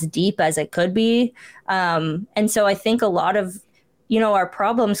as deep as it could be. And so I think a lot of our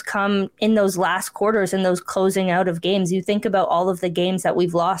problems come in those last quarters and those closing out of games. You think about all of the games that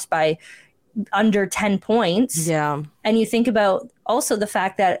we've lost by under 10 points. Yeah. And you think about also the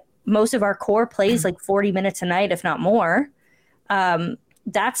fact that most of our core plays like 40 minutes a night, if not more.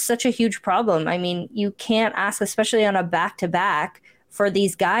 That's such a huge problem. I mean, you can't ask, especially on a back-to-back, for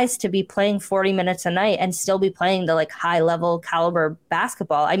these guys to be playing 40 minutes a night and still be playing the like high level caliber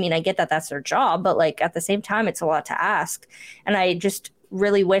basketball. I mean, I get that that's their job, but like at the same time, it's a lot to ask. And I just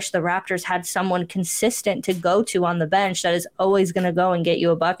really wish the Raptors had someone consistent to go to on the bench that is always going to go and get you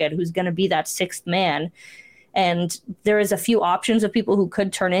a bucket, who's going to be that sixth man. And there is a few options of people who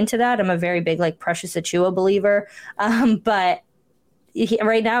could turn into that. I'm a very big like Precious Achiuwa believer. But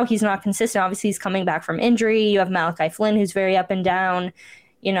right now he's not consistent. Obviously he's coming back from injury. You have Malachi Flynn, who's very up and down,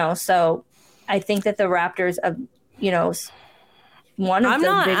 so I think that the Raptors, one of I'm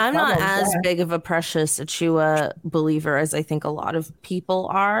not as big of a Precious Achiuwa believer as I think a lot of people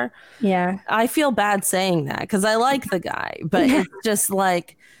are. Yeah. I feel bad saying that because I like the guy, but it's just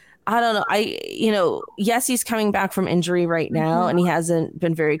like, I don't know. Yes, he's coming back from injury right now and he hasn't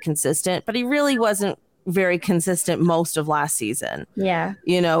been very consistent, but he really wasn't very consistent most of last season. Yeah.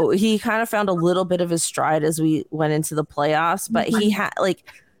 He kind of found a little bit of his stride as we went into the playoffs, but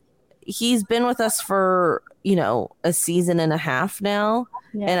he's been with us for, a season and a half now.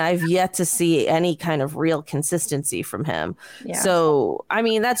 Yeah. And I've yet to see any kind of real consistency from him. Yeah. So, I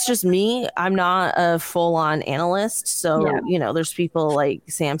mean, that's just me. I'm not a full-on analyst. So, there's people like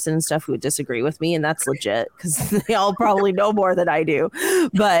Samson and stuff who would disagree with me, and that's legit because they all probably know more than I do.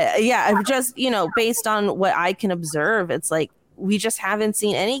 But yeah, I've just, based on what I can observe, it's like we just haven't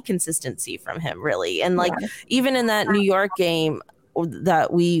seen any consistency from him, really. And even in that New York game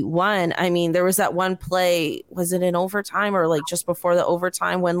that we won, I mean, there was that one play, was it in overtime or like just before the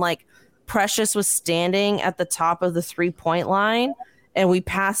overtime when like Precious was standing at the top of the 3-point line and we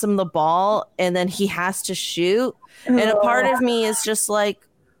pass him the ball and then he has to shoot. And a part of me is just like,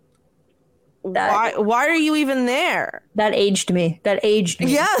 why are you even there? That aged me.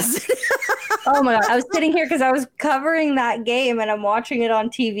 Yes. Oh my God. I was sitting here because I was covering that game and I'm watching it on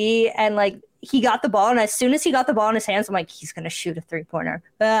TV and like, he got the ball, and as soon as he got the ball in his hands, I'm like, he's going to shoot a 3-pointer.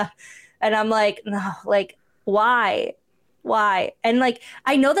 And I'm like, no, like, why? And like,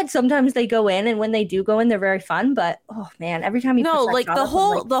 I know that sometimes they go in, and when they do go in, they're very fun, but oh man, every time he no, like the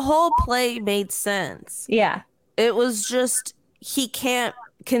whole play made sense. Yeah. It was just, he can't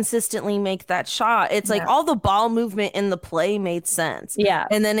consistently make that shot. It's like all the ball movement in the play made sense. Yeah.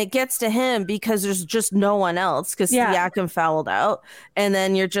 And then it gets to him because there's just no one else because Siakam fouled out. And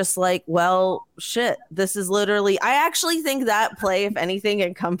then you're just like, well, shit, this is literally, I actually think that play, if anything,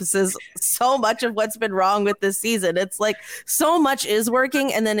 encompasses so much of what's been wrong with this season. It's like so much is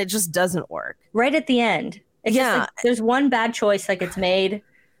working and then it just doesn't work. Right at the end. It's just like, there's one bad choice that gets made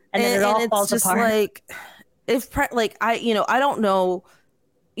and then it all falls apart. Like, I don't know.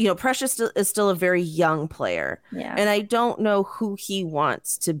 Precious is still a very young player. Yeah. And I don't know who he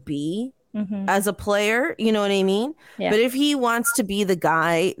wants to be as a player. You know what I mean? Yeah. But if he wants to be the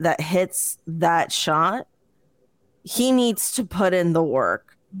guy that hits that shot, he needs to put in the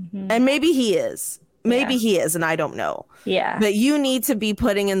work. And maybe he is. Maybe he is, and I don't know. Yeah. But you need to be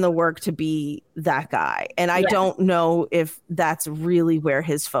putting in the work to be that guy. And I don't know if that's really where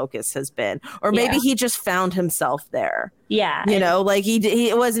his focus has been. Or maybe he just found himself there. Yeah. Like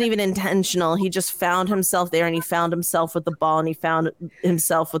it wasn't even intentional. He just found himself there and he found himself with the ball and he found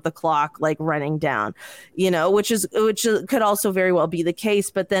himself with the clock like running down, which could also very well be the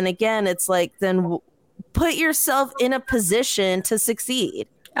case. But then again, it's like, then put yourself in a position to succeed.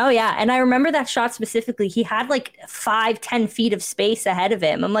 Oh, yeah. And I remember that shot specifically. He had like 5-10 feet of space ahead of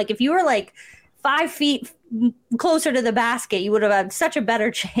him. I'm like, if you were like 5 feet closer to the basket, you would have had such a better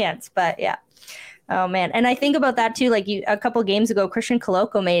chance. But yeah. Oh, man. And I think about that, too. Like a couple games ago, Christian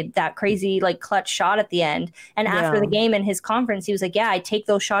Koloko made that crazy like clutch shot at the end. And after the game in his conference, he was like, yeah, I take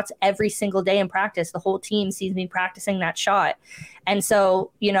those shots every single day in practice. The whole team sees me practicing that shot. And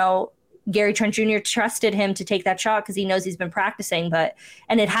so, Gary Trent Jr. trusted him to take that shot because he knows he's been practicing,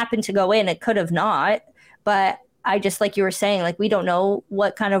 and it happened to go in. It could have not, but I just, like you were saying, like, we don't know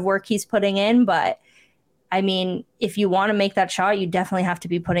what kind of work he's putting in, but I mean, if you want to make that shot, you definitely have to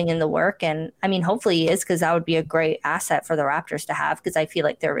be putting in the work. And I mean, hopefully he is, because that would be a great asset for the Raptors to have, because I feel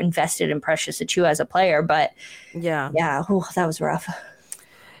like they're invested in Precious Achiuwa as a player. But yeah, that was rough.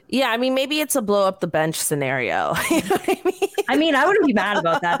 Yeah, I mean, maybe it's a blow up the bench scenario. You know what I mean? I mean, I wouldn't be mad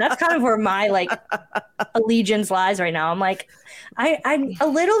about that. That's kind of where my like allegiance lies right now. I'm like, I'm a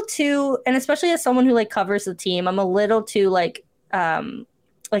little too, and especially as someone who like covers the team, I'm a little too like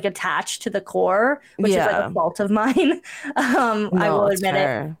attached to the core, which is like a fault of mine. I will admit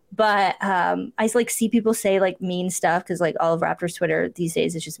it. But I like see people say like mean stuff, because like all of Raptors Twitter these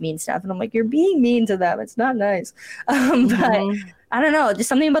days is just mean stuff, and I'm like, you're being mean to them. It's not nice. But I don't know, just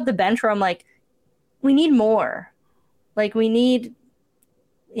something about the bench where I'm like, we need more. Like we need,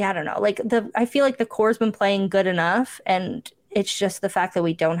 I don't know. Like I feel like the core's been playing good enough, and it's just the fact that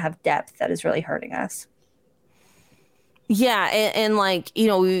we don't have depth that is really hurting us. Yeah, and like, you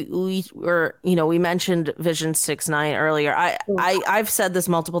know, we mentioned Vision 6ix9ine earlier. I've said this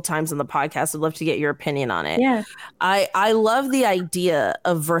multiple times on the podcast. I'd love to get your opinion on it. Yeah. I love the idea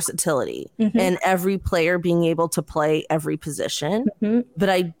of versatility and every player being able to play every position, but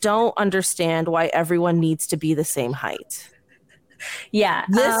I don't understand why everyone needs to be the same height. Yeah.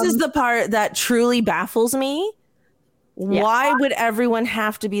 This is the part that truly baffles me. Yeah. Why would everyone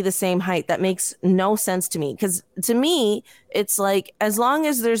have to be the same height? That makes no sense to me. Because to me, it's like, as long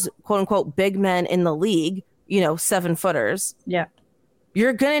as there's quote unquote big men in the league, you know, 7-footers. Yeah.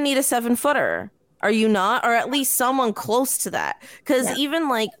 You're going to need a 7-footer. Are you not? Or at least someone close to that. Because even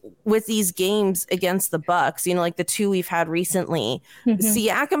like with these games against the Bucks, you know, like the two we've had recently,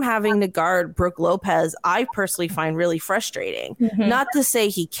 Siakam having to guard Brook Lopez, I personally find really frustrating. Not to say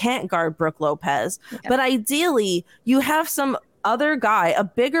he can't guard Brook Lopez, but ideally you have some other guy, a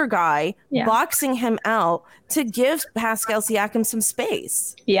bigger guy, boxing him out to give Pascal Siakam some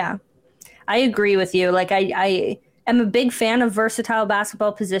space. Yeah, I agree with you. Like I'm a big fan of versatile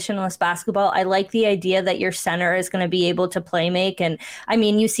basketball, positionless basketball. I like the idea that your center is going to be able to play make. And I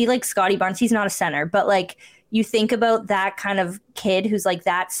mean, you see like Scotty Barnes, he's not a center, but like you think about that kind of kid who's like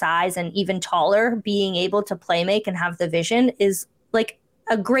that size and even taller, being able to play make and have the vision is like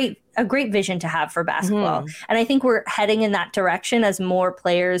a great vision to have for basketball. And I think we're heading in that direction as more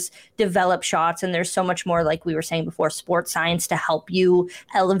players develop shots. And there's so much more, like we were saying before, sports science to help you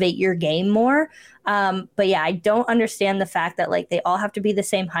elevate your game more. But yeah, I don't understand the fact that like they all have to be the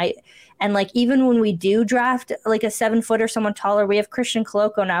same height. And like, even when we do draft like a 7-footer, someone taller, we have Christian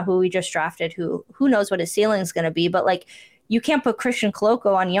Koloko now, who we just drafted, who knows what his ceiling is going to be. But like, you can't put Christian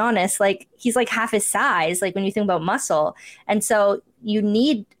Koloko on Giannis. Like he's like half his size, like when you think about muscle. And so you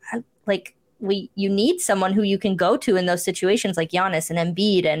need you need someone who you can go to in those situations, like Giannis and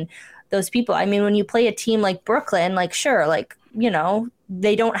Embiid and those people. I mean, when you play a team like Brooklyn, like sure, like, you know,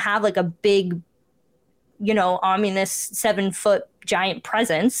 they don't have like a big, you know, ominous 7-foot giant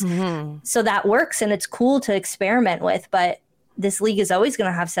presence. So that works and it's cool to experiment with. But this league is always going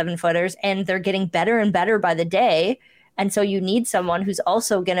to have 7-footers, and they're getting better and better by the day. And so you need someone who's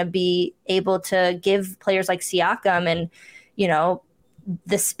also going to be able to give players like Siakam and, you know,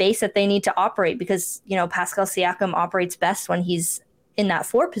 the space that they need to operate, because, you know, Pascal Siakam operates best when he's in that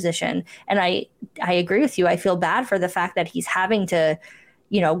 4 position. And I agree with you. I feel bad for the fact that he's having to,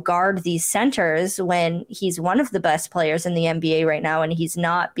 you know, guard these centers when he's one of the best players in the NBA right now, and he's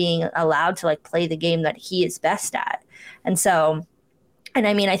not being allowed to like play the game that he is best at. And so, and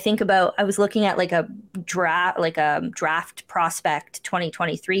I mean, I was looking at like a draft prospect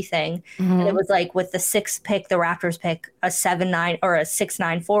 2023 thing. And it was like with the 6th pick, the Raptors pick a 7-9 or a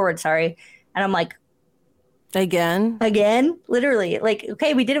 6'9" forward. Sorry. And I'm like, again, literally like,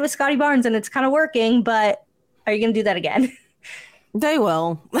 okay, we did it with Scotty Barnes and it's kind of working, but are you going to do that again? They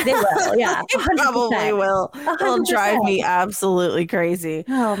will. Yeah. They probably will. 100%. It'll drive me absolutely crazy.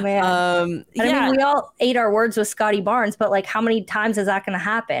 Oh, man. I mean, we all ate our words with Scotty Barnes, but like, how many times is that going to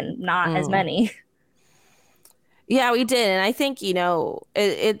happen? Not as many. Yeah, we did. And I think, you know,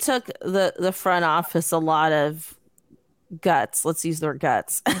 it took the front office a lot of guts. Let's use the word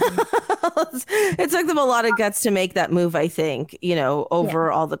guts. It took them a lot of guts to make that move, I think, you know,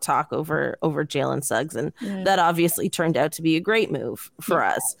 over all the talk over Jalen Suggs. And that obviously turned out to be a great move for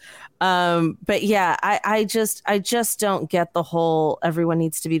us. But yeah, I just don't get the whole everyone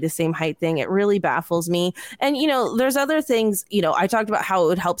needs to be the same height thing. It really baffles me. And, you know, there's other things, you know, I talked about how it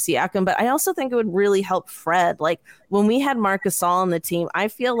would help Siakam, but I also think it would really help Fred. Like when we had Marc Gasol on the team, I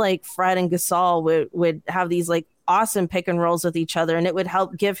feel like Fred and Gasol would have these like awesome pick and rolls with each other, and it would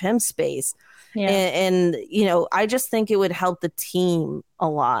help give him space. And you know, I just think it would help the team a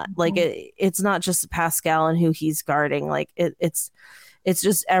lot. Like it's not just Pascal and who he's guarding. Like it's It's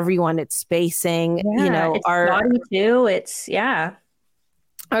just everyone. It's spacing. It's body too.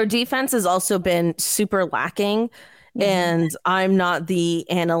 Our defense has also been super lacking. And I'm not the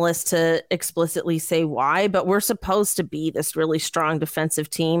analyst to explicitly say why, but we're supposed to be this really strong defensive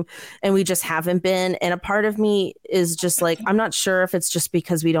team, and we just haven't been. And a part of me is just like, I'm not sure if it's just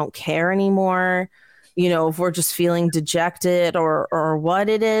because we don't care anymore, if we're just feeling dejected or what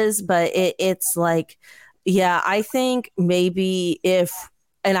it is. But it's like, yeah, I think maybe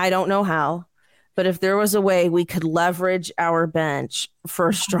and I don't know how, but if there was a way we could leverage our bench for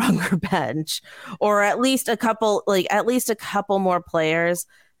a stronger bench, or at least a couple more players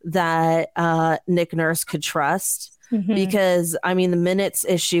that Nick Nurse could trust, because I mean, the minutes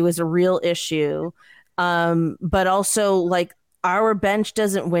issue is a real issue. But also, like, our bench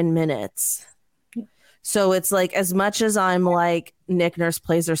doesn't win minutes. So it's like, as much as I'm like, Nick Nurse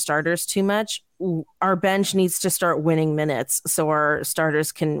plays our starters too much, our bench needs to start winning minutes so our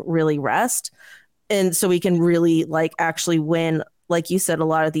starters can really rest. And so we can really actually win, like you said, a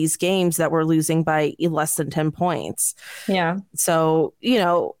lot of these games that we're losing by less than 10 points. Yeah. So,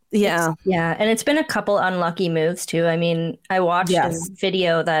 yeah. And it's been a couple unlucky moves too. I mean, I watched a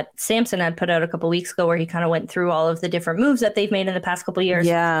video that Samson had put out a couple weeks ago where he kind of went through all of the different moves that they've made in the past couple of years.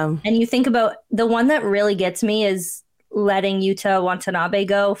 Yeah. And you think about the one that really gets me is letting Yuta Watanabe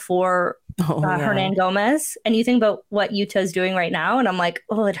go for Hernan Gomez. And you think about what Utah's doing right now, and I'm like,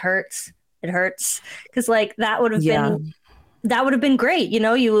 oh, it hurts. It hurts, because that would have been great.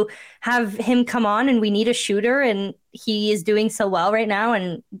 You have him come on, and we need a shooter, and he is doing so well right now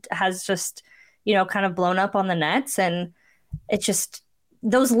and has just, kind of blown up on the nets. And it's just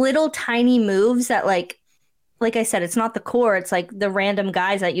those little tiny moves that like I said, it's not the core. It's like the random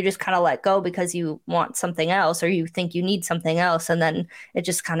guys that you just kind of let go because you want something else or you think you need something else. And then it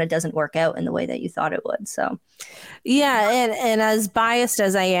just kind of doesn't work out in the way that you thought it would. So, yeah. And as biased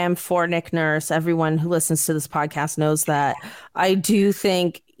as I am for Nick Nurse, everyone who listens to this podcast knows that I do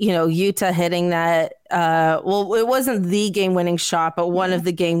think, Utah hitting that, it wasn't the game-winning shot, but one of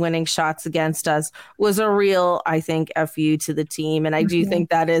the game-winning shots against us was a real, I think, FU to the team. And I do think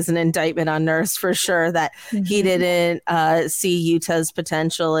that is an indictment on Nurse for sure, that he didn't see Utah's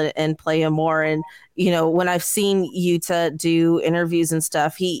potential and play him more. And, when I've seen Utah do interviews and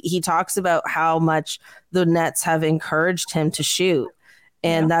stuff, he talks about how much the Nets have encouraged him to shoot.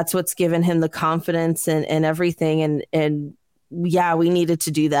 And that's what's given him the confidence and everything. And yeah, we needed to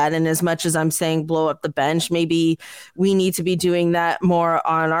do that. And as much as I'm saying blow up the bench, maybe we need to be doing that more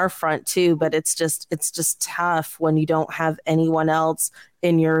on our front too. But it's just tough when you don't have anyone else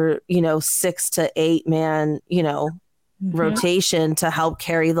in your, 6 to 8 man, rotation to help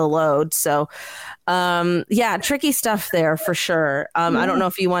carry the load. So, tricky stuff there for sure. I don't know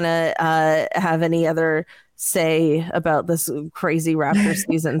if you want to have any other say about this crazy Raptors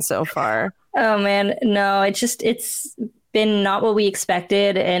season so far. Oh man, no, it's been not what we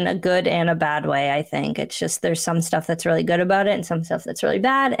expected in a good and a bad way. I think it's just, there's some stuff that's really good about it and some stuff that's really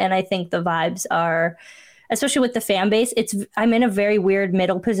bad. And I think the vibes are, especially with the fan base, I'm in a very weird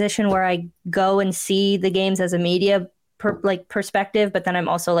middle position where I go and see the games as a media perspective, but then I'm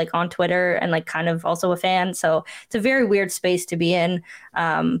also on Twitter and kind of also a fan. So it's a very weird space to be in.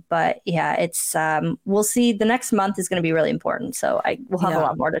 But yeah, it's we'll see. The next month is going to be really important. So we'll have a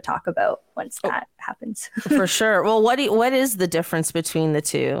lot more to talk about once that happens. For sure. Well, what is the difference between the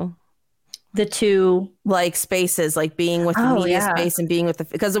two? The two spaces, being with the media space and being with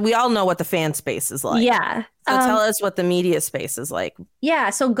because we all know what the fan space is like. Yeah. So tell us what the media space is like. Yeah.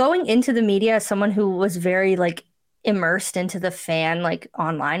 So going into the media as someone who was very immersed into the fan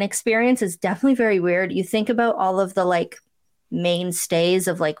online experience is definitely very weird. You think about all of the mainstays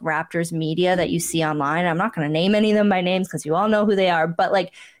of Raptors media that you see online. I'm not going to name any of them by names because you all know who they are,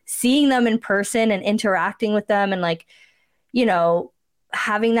 but seeing them in person and interacting with them and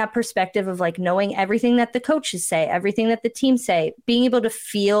having that perspective of knowing everything that the coaches say, everything that the team say, being able to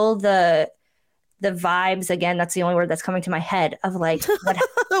feel the vibes, again, that's the only word that's coming to my head of the word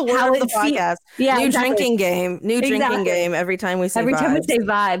how of the podcast. Drinking game every time we say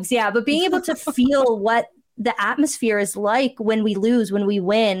vibes. Yeah. But being able to feel what the atmosphere is like when we lose, when we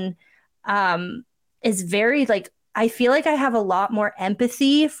win, is very I feel like I have a lot more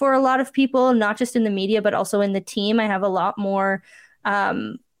empathy for a lot of people, not just in the media, but also in the team. I have a lot more,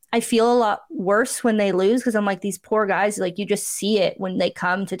 I feel a lot worse when they lose because I'm these poor guys, you just see it when they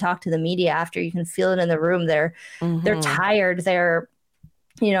come to talk to the media after. You can feel it in the room. They're tired. They're,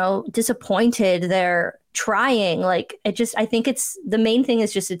 disappointed. They're trying. I think the main thing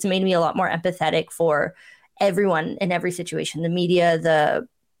is it's made me a lot more empathetic for everyone in every situation, the media, the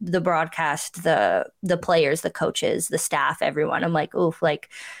the broadcast, the players, the coaches, the staff, everyone. I'm like, oof, like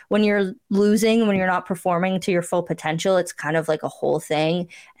when you're losing, when you're not performing to your full potential, it's kind of like a whole thing.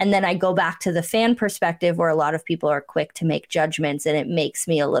 And then I go back to the fan perspective where a lot of people are quick to make judgments, and it makes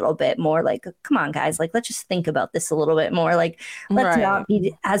me a little bit more like, come on, guys, like let's just think about this a little bit more. Like let's not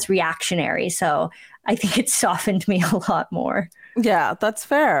be as reactionary. So I think it softened me a lot more. Yeah, that's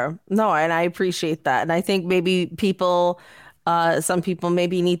fair. No, and I appreciate that. And I think maybe some people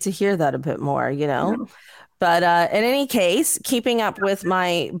maybe need to hear that a bit more, you know? Yeah. But in any case, keeping up with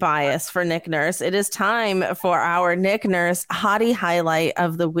my bias for Nick Nurse, it is time for our Nick Nurse hottie highlight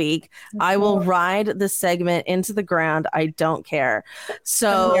of the week. I will ride the segment into the ground. I don't care.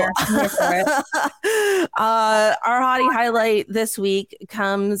 So I'm here for it. Our hottie highlight this week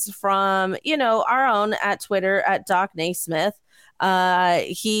comes from, our own at Twitter at Doc Naismith.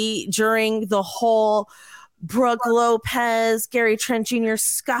 He, during the whole Brooke Lopez, Gary Trent Jr.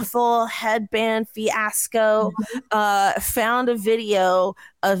 scuffle, headband fiasco, found a video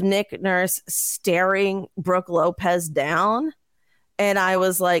of Nick Nurse staring Brooke Lopez down. And I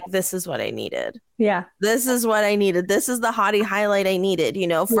was like, this is what I needed. Yeah. This is what I needed. This is the hottie highlight I needed,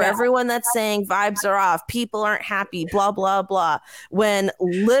 for everyone that's saying vibes are off, people aren't happy, blah, blah, blah. When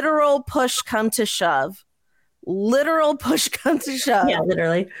literal push come to shove. Yeah,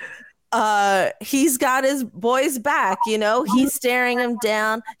 literally. He's got his boys back, he's staring him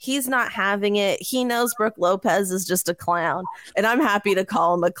down. He's not having it. He knows Brooke Lopez is just a clown, and I'm happy to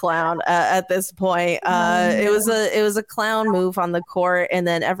call him a clown see this point. It was a clown move on the court, and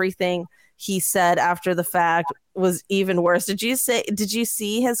then everything he said after the fact was even worse. Did you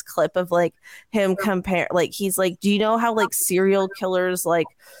see his clip of like him compare, like he's like, do you know how like serial killers like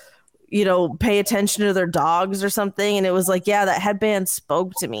pay attention to their dogs or something? And it was like, yeah, that headband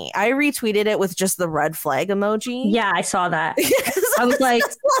spoke to me. I retweeted it with just the red flag emoji. Yeah, I saw that. I was like, I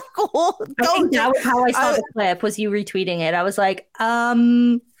think that was how I saw the clip, was you retweeting it. I was like,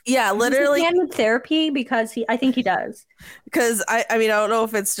 yeah, literally. Does he need therapy? Because I think he does. Because I don't know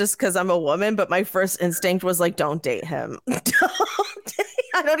if it's just because I'm a woman, but my first instinct was like, don't date him.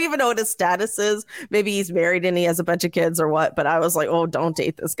 I don't even know what his status is. Maybe he's married and he has a bunch of kids or what. But I was like, oh, don't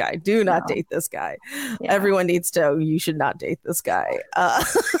date this guy. Do not date this guy. Yeah. Everyone needs to. You should not date this guy.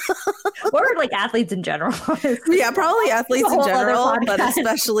 Or like athletes in general. Yeah, probably athletes in general, but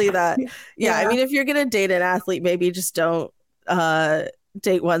especially that. Yeah, I mean, if you're gonna date an athlete, maybe just don't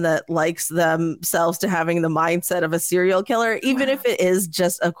date one that likes themselves to having the mindset of a serial killer, even if it is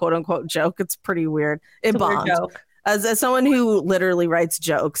just a quote unquote joke. It's pretty weird. It bombed. As someone who literally writes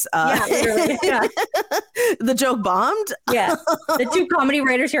jokes, literally, the joke bombed. Yeah, the two comedy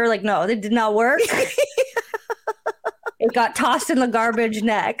writers here are like, no, that did not work. It got tossed in the garbage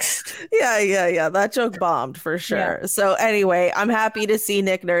next. Yeah. That joke bombed for sure. Yeah. So anyway, I'm happy to see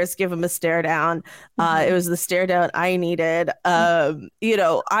Nick Nurse give him a stare down. It was the stare down I needed. So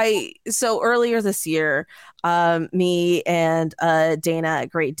earlier this year, me and Dana at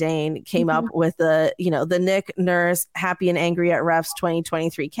Great Dane came up with the Nick Nurse Happy and Angry at Refs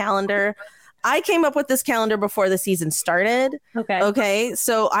 2023 calendar. I came up with this calendar before the season started. Okay.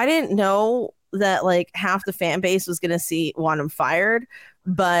 So I didn't know that like half the fan base was going to want him fired.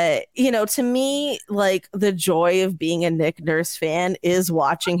 But, to me, like the joy of being a Nick Nurse fan is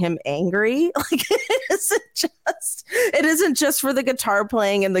watching him angry. Like it isn't just for the guitar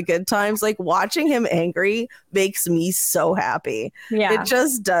playing and the good times. Like watching him angry makes me so happy. Yeah, it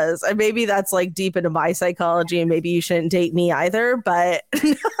just does. And maybe that's like deep into my psychology, and maybe you shouldn't date me either. But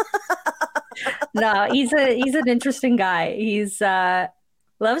no, he's an interesting guy. He's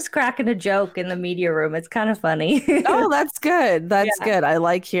loves cracking a joke in the media room. It's kind of funny. Oh, that's good. That's good. I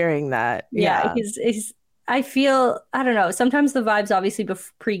like hearing that. Yeah. I feel, I don't know. Sometimes the vibes obviously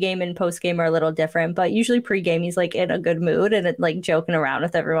pre-game and post-game are a little different, but usually pre-game he's like in a good mood and like joking around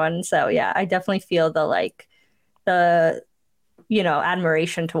with everyone. So yeah, I definitely feel the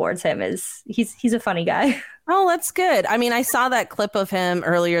admiration towards him is he's a funny guy. Oh, that's good. I mean, I saw that clip of him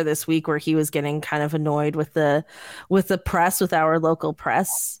earlier this week where he was getting kind of annoyed with the press, with our local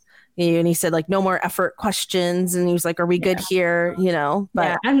press. And he said like, no more effort questions. And he was like, are we good here?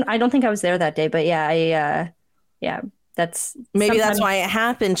 But I don't think I was there that day, but that's maybe that's why it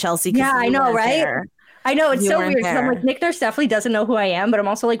happened, Chelsea. Yeah, I know, right? There. I know, it's so weird. I'm like, Nick Nurse definitely doesn't know who I am, but I'm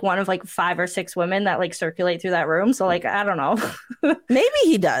also like one of like 5 or 6 women that like circulate through that room. So like, I don't know. Maybe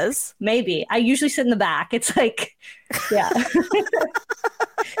he does. Maybe. I usually sit in the back. It's like, yeah.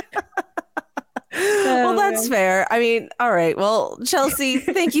 Well, that's fair. I mean, all right. Well, Chelsea,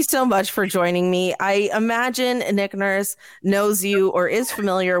 thank you so much for joining me. I imagine Nick Nurse knows you or is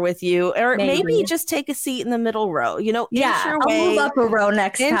familiar with you, or maybe just take a seat in the middle row. You know, I'll move up a row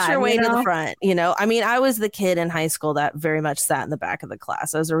next time. Inch your way to the front. You know, I mean, I was the kid in high school that very much sat in the back of the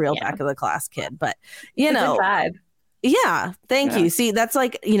class. I was a real back of the class kid, but you know, vibe. Yeah, thank you. See, that's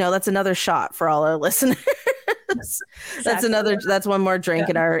like, you know, that's another shot for all our listeners. That's one more drink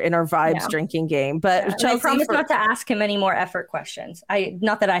in our vibes drinking game. But Chelsea, I promise not to ask him any more effort questions.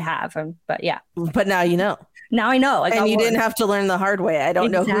 Not that I have, but yeah. But now you know. Now I know. And you didn't have to learn the hard way. I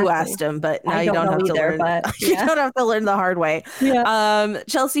don't know who asked him, but now you don't have to learn. You don't have to learn the hard way. Yeah.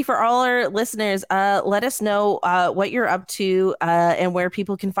 Chelsea, for all our listeners, let us know what you're up to and where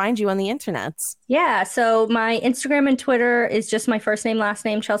people can find you on the internet. Yeah. So my Instagram and Twitter is just my first name, last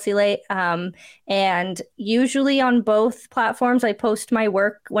name, Chelsea Late. And usually on both platforms, I post my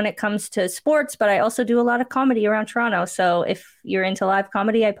work when it comes to sports, but I also do a lot of comedy around Toronto. So if you're into live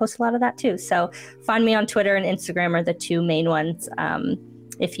comedy, I post a lot of that too. So find me on Twitter and Instagram are the two main ones.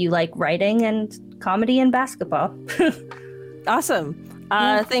 If you like writing and comedy and basketball. Awesome.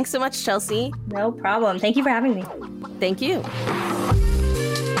 Thanks so much, Chelsea. No problem. Thank you for having me. Thank you.